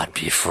not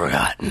be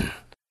forgotten.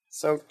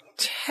 So,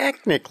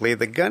 technically,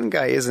 the gun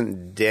guy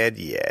isn't dead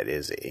yet,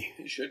 is he?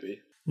 He should be.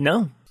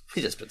 No.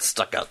 He's just been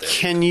stuck out there.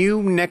 Can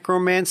you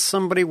necromance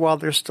somebody while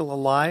they're still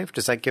alive?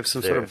 Does that give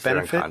some sort of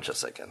benefit? If they're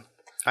unconscious, I can.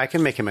 I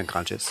can make him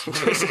unconscious.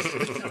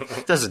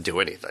 Doesn't do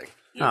anything.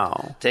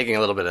 Oh. Taking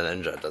a little bit of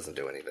ninja doesn't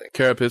do anything.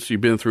 Carapace,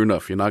 you've been through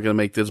enough. You're not going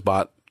to make this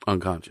bot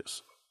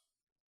unconscious.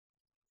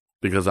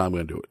 Because I'm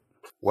going to do it.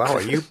 Wow,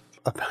 are you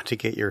about to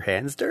get your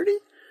hands dirty?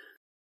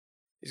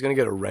 He's going to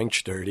get a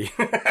wrench dirty.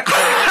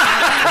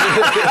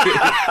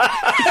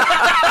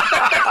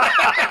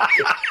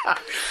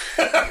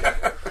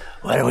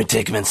 Why don't we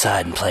take him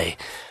inside and play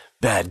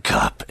bad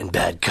cop and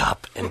bad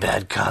cop and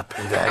bad cop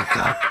and bad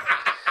cop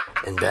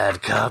and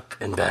bad cop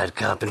and bad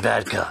cop and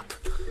bad cop?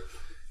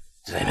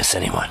 Did I miss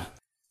anyone?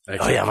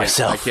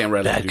 Myself. I can't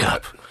readily bad do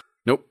cop. That.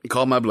 Nope, you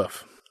called my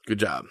bluff. Good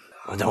job.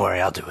 Oh, don't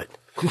worry, I'll do it.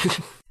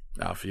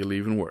 I'll feel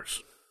even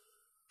worse.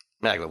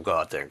 Magnum, go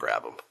out there and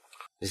grab him.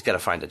 He's got to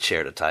find a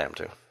chair to tie him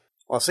to. Well,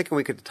 I was thinking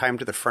we could tie him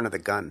to the front of the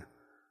gun.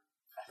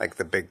 Like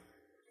the big,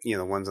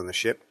 the ones on the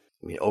ship.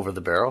 You mean over the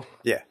barrel?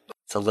 Yeah.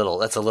 That's a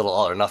little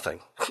all or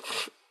nothing.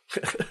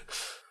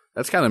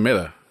 That's kind of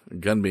meta. A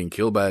gun being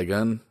killed by a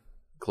gun,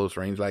 close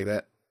range like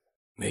that.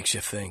 Makes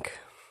you think.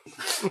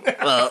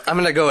 Well, I'm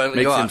going to go and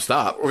Makes him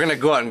stop. We're going to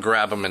go out and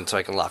grab him so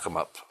I can lock him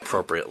up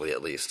appropriately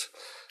at least.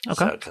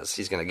 Okay. Because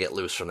he's going to get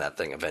loose from that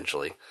thing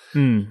eventually.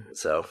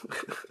 So...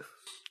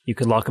 You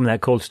could lock him in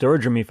that cold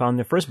storage room he found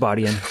the first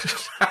body in.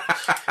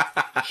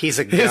 He's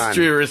a gun.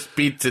 History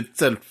repeats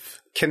itself.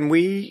 Can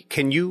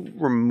you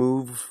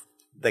remove,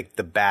 like,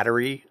 the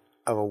battery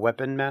of a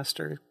weapon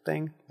master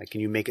thing? Like, can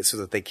you make it so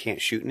that they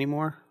can't shoot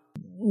anymore?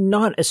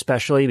 Not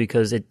especially,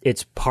 because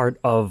it's part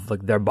of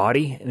their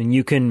body. I mean,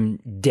 you can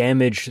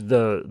damage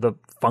the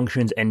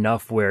functions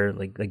enough where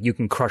like you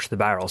can crush the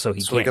barrel, so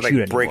he can't could,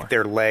 shoot anymore. Break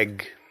their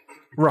leg,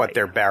 right? But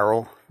their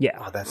barrel. Yeah.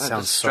 Oh, that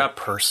sounds so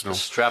personal.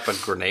 Strap a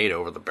grenade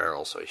over the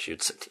barrel so he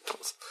shoots it.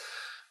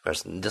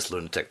 This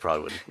lunatic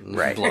probably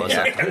would blow us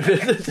up.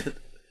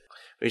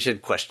 We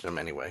should question him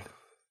anyway.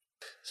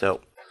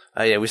 So,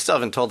 we still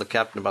haven't told the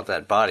captain about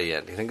that body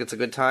yet. Do you think it's a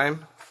good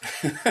time?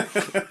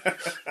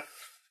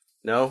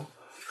 No?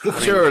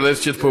 Sure,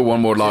 let's just put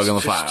one more log on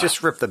the fire.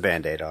 Just rip the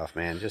Band-Aid off,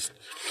 man.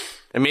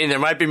 There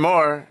might be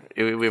more.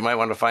 We might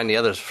want to find the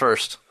others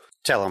first.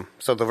 Tell them,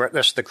 so the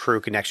rest of the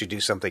crew can actually do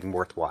something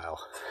worthwhile.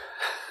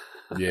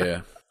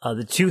 Yeah.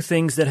 The two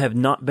things that have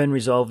not been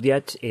resolved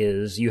yet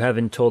is you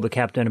haven't told the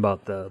captain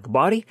about the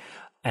body,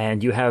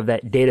 and you have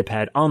that data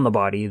pad on the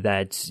body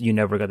that you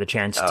never got the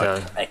chance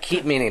to... I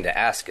keep meaning to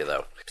ask you,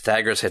 though.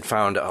 Pythagoras had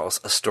found a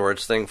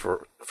storage thing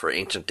for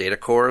ancient data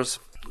cores.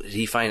 Did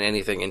he find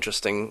anything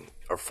interesting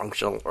or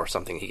functional or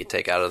something he could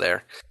take out of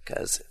there?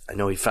 Because I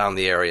know he found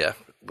the area,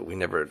 but we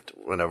never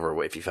went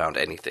over if he found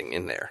anything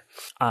in there.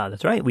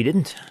 That's right, we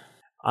didn't.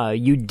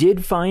 You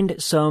did find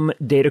some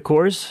data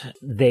cores.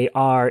 They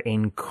are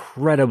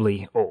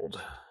incredibly old,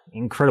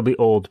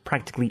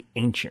 practically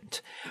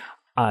ancient.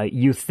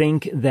 You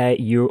think that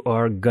you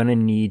are going to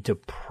need to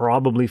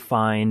probably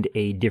find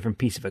a different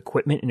piece of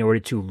equipment in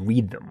order to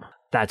read them.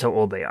 That's how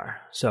old they are.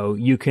 So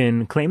you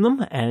can claim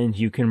them and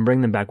you can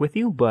bring them back with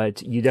you,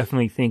 but you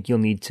definitely think you'll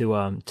need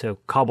to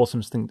cobble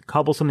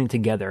something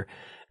together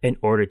in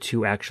order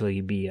to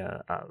actually be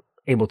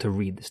able to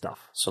read the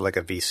stuff. So like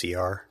a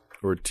VCR?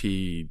 Or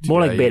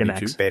more like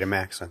Betamax.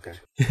 Betamax, okay.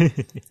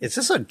 Is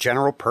this a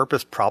general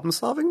purpose problem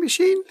solving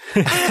machine?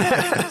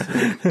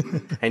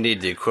 I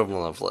need the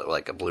equivalent of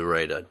like a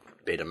Blu-ray to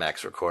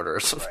Betamax recorder or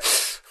something.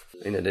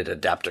 Right. I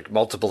need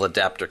multiple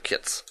adapter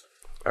kits.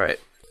 All right.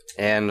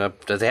 And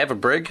do they have a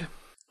brig?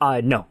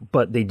 No,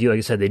 but they do. Like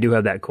I said, they do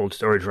have that cold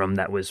storage room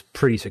that was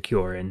pretty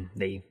secure, and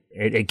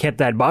it kept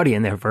that body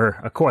in there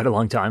for quite a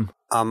long time.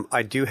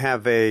 I do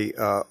have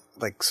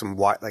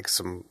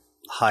some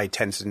high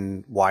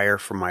tension wire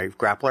from my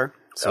grappler,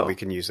 so we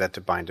can use that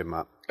to bind him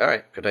up. All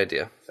right, good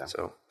idea.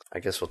 So I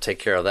guess we'll take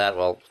care of that.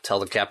 We'll tell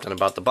the captain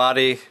about the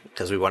body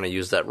because we want to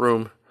use that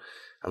room,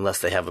 unless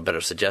they have a better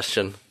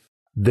suggestion.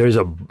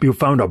 You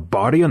found a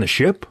body on the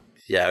ship?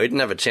 Yeah, we didn't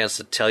have a chance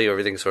to tell you.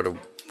 Everything sort of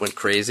went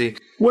crazy.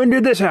 When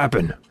did this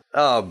happen?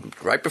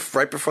 Right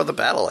before the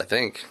battle, I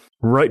think.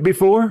 Right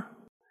before?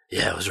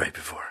 Yeah, it was right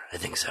before. I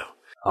think so.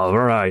 All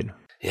right.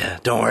 Yeah,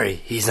 don't worry.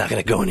 He's not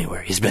going to go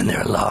anywhere. He's been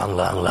there a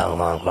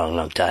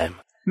long time.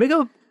 Make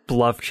a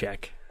bluff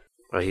check.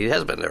 Well, he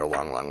has been there a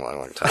long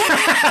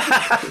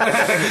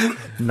time.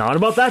 Not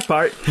about that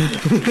part.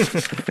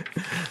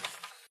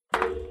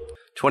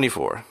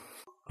 24.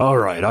 All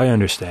right, I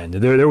understand.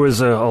 There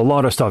was a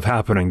lot of stuff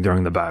happening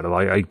during the battle.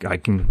 I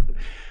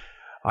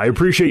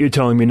appreciate you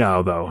telling me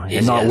now, though,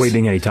 and not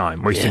wasting any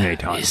time.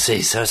 You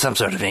see, so some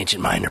sort of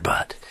ancient miner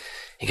bot.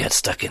 He got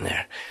stuck in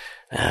there.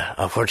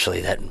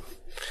 Unfortunately,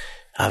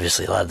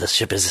 obviously a lot of the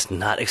ship is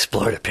not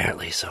explored,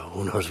 apparently, so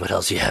who knows what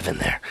else you have in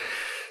there.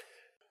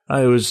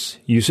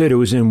 You said it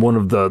was in one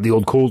of the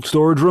old cold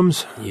storage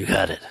rooms? You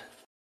got it.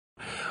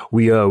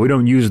 We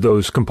don't use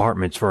those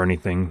compartments for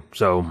anything,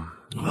 so...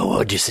 Well, what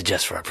would you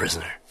suggest for our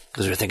prisoner?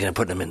 Because we're thinking of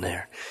putting him in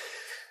there.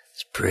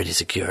 It's pretty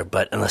secure,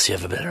 but unless you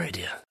have a better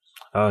idea.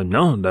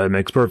 No, that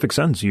makes perfect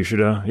sense. You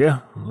should,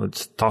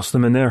 let's toss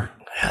them in there.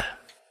 Yeah.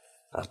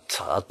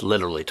 I'll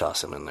literally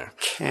toss him in there.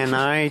 Can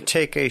I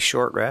take a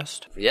short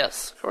rest?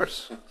 Yes, of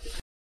course.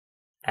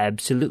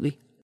 Absolutely.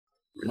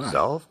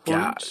 Resolve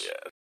points?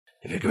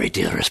 I have a great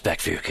deal of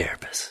respect for your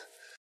carapace.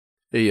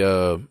 Hey,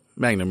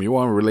 Magnum, you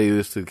want to relay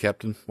this to the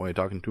captain while you're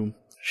talking to him?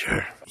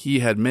 Sure. He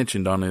had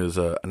mentioned on his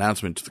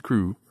announcement to the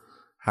crew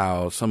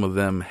how some of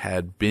them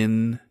had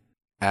been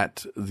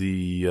at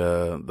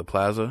the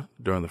plaza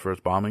during the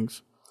first bombings.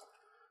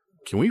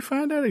 Can we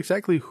find out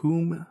exactly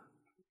who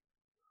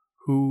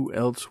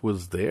else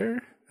was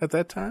there at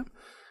that time?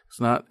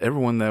 It's not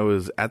everyone that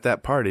was at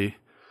that party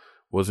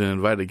was an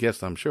invited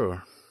guest, I'm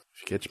sure.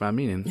 If you catch my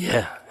meaning.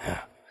 Yeah.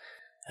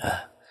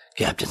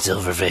 Captain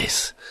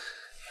Silverface.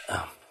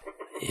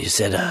 You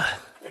said,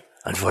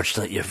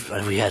 unfortunately,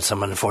 we had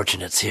some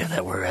unfortunates here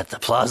that were at the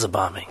plaza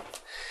bombing.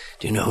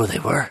 Do you know who they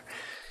were?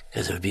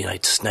 Because it would be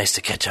nice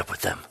to catch up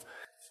with them.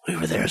 We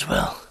were there as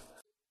well.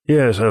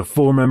 Yes,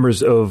 4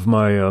 members of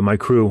my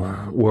crew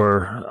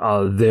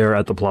were there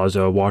at the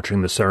plaza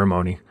watching the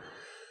ceremony.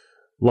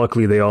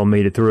 Luckily, they all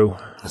made it through.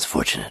 That's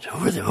fortunate.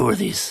 Who are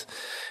these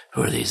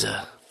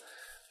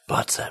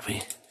bots that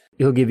we...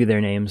 He'll give you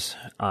their names,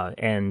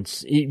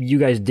 and you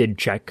guys did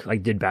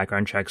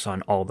background checks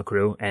on all the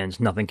crew, and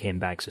nothing came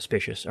back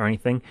suspicious or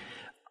anything.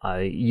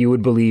 You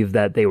would believe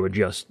that they were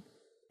just,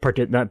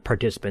 not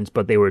participants,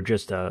 but they were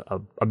just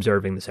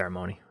observing the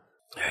ceremony.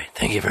 All right,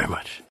 thank you very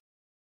much.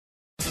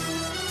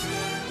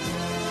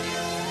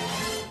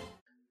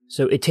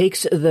 So it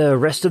takes the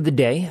rest of the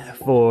day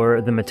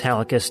for the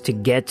Metallicus to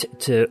get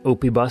to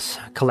Opibus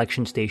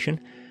collection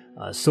station.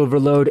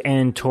 Silverlode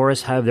and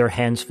Taurus have their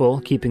hands full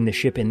keeping the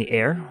ship in the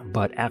air,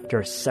 but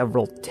after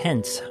several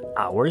tense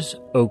hours,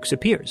 Oaks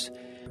appears,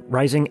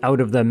 rising out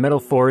of the metal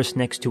forest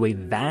next to a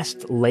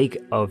vast lake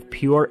of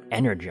pure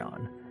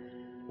energon.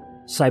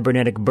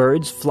 Cybernetic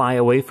birds fly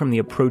away from the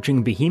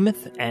approaching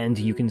behemoth, and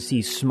you can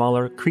see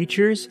smaller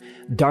creatures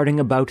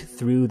darting about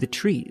through the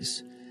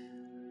trees.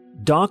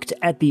 Docked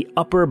at the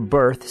upper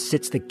berth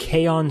sits the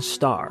Kaon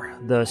Star,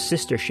 the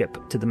sister ship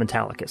to the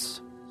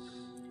Metallicus.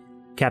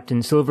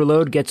 Captain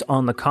Silverlode gets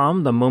on the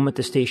comm the moment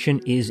the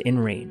station is in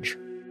range.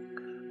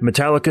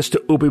 Metallicus to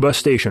Opibus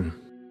Station.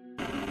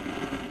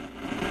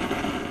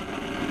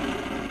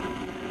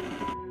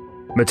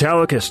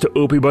 Metallicus to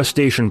Opibus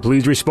Station,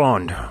 please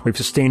respond. We've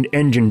sustained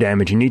engine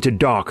damage and need to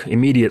dock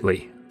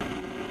immediately.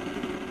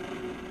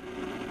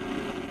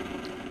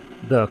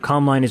 The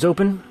comm line is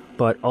open,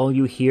 but all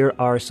you hear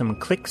are some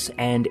clicks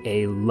and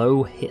a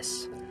low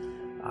hiss.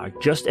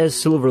 Just as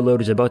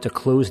Silverlode is about to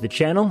close the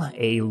channel,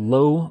 a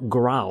low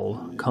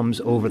growl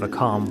comes over the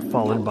comm,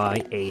 followed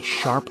by a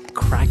sharp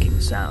cracking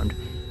sound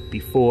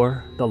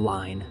before the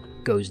line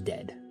goes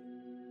dead.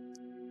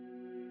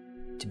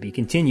 To be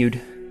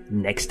continued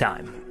next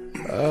time.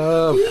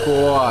 Of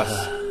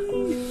course.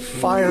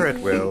 Fire at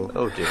will.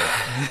 Oh dear.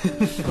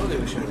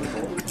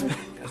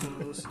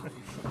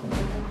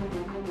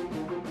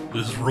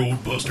 This is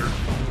Roadbuster.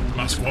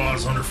 My squad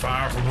is under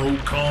fire from road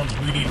cons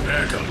and we need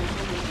backup.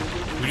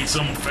 We need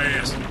someone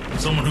fast,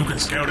 someone who can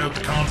scout out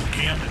the cons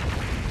encampment.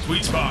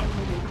 Sweet spot.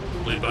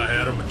 Led by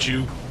Adam and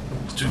Chew.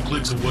 It's 2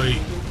 clicks away.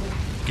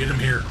 Get him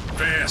here,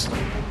 fast.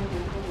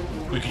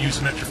 We can use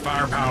some extra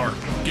firepower.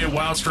 Get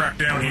Wildstrike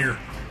down here.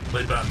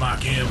 Led by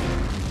Mike M.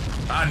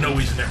 I know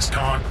he's an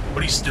ex-con,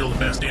 but he's still the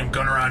best damn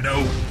gunner I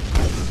know.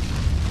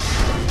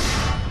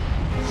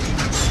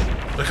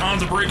 The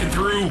cons are breaking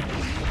through.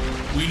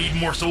 We need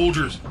more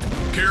soldiers.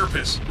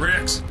 Carapace,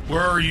 Rex,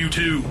 where are you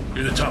two?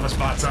 You're the toughest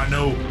bots I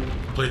know.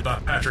 Played by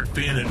Patrick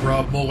Finn and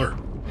Rob Muller.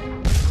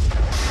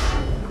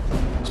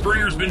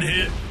 Springer's been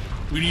hit.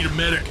 We need a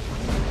medic.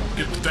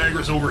 Get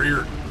Pythagoras over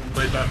here.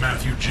 Played by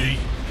Matthew G.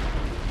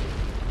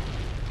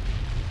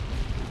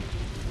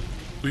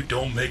 If we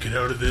don't make it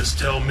out of this,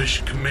 tell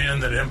Mission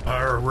Command that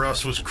Empire of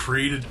Rust was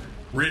created,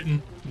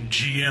 written, and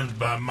GM'd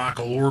by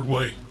Michael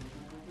Ordway.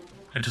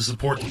 And to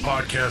support the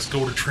podcast,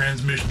 go to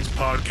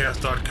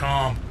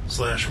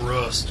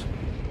transmissionspodcast.com/rust.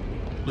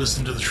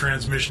 Listen to the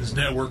Transmissions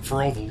Network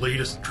for all the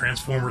latest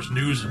Transformers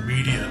news and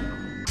media.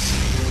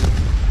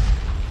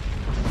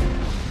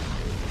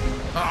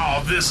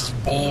 Oh, this is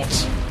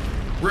bolts.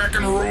 Wreck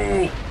and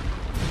roll.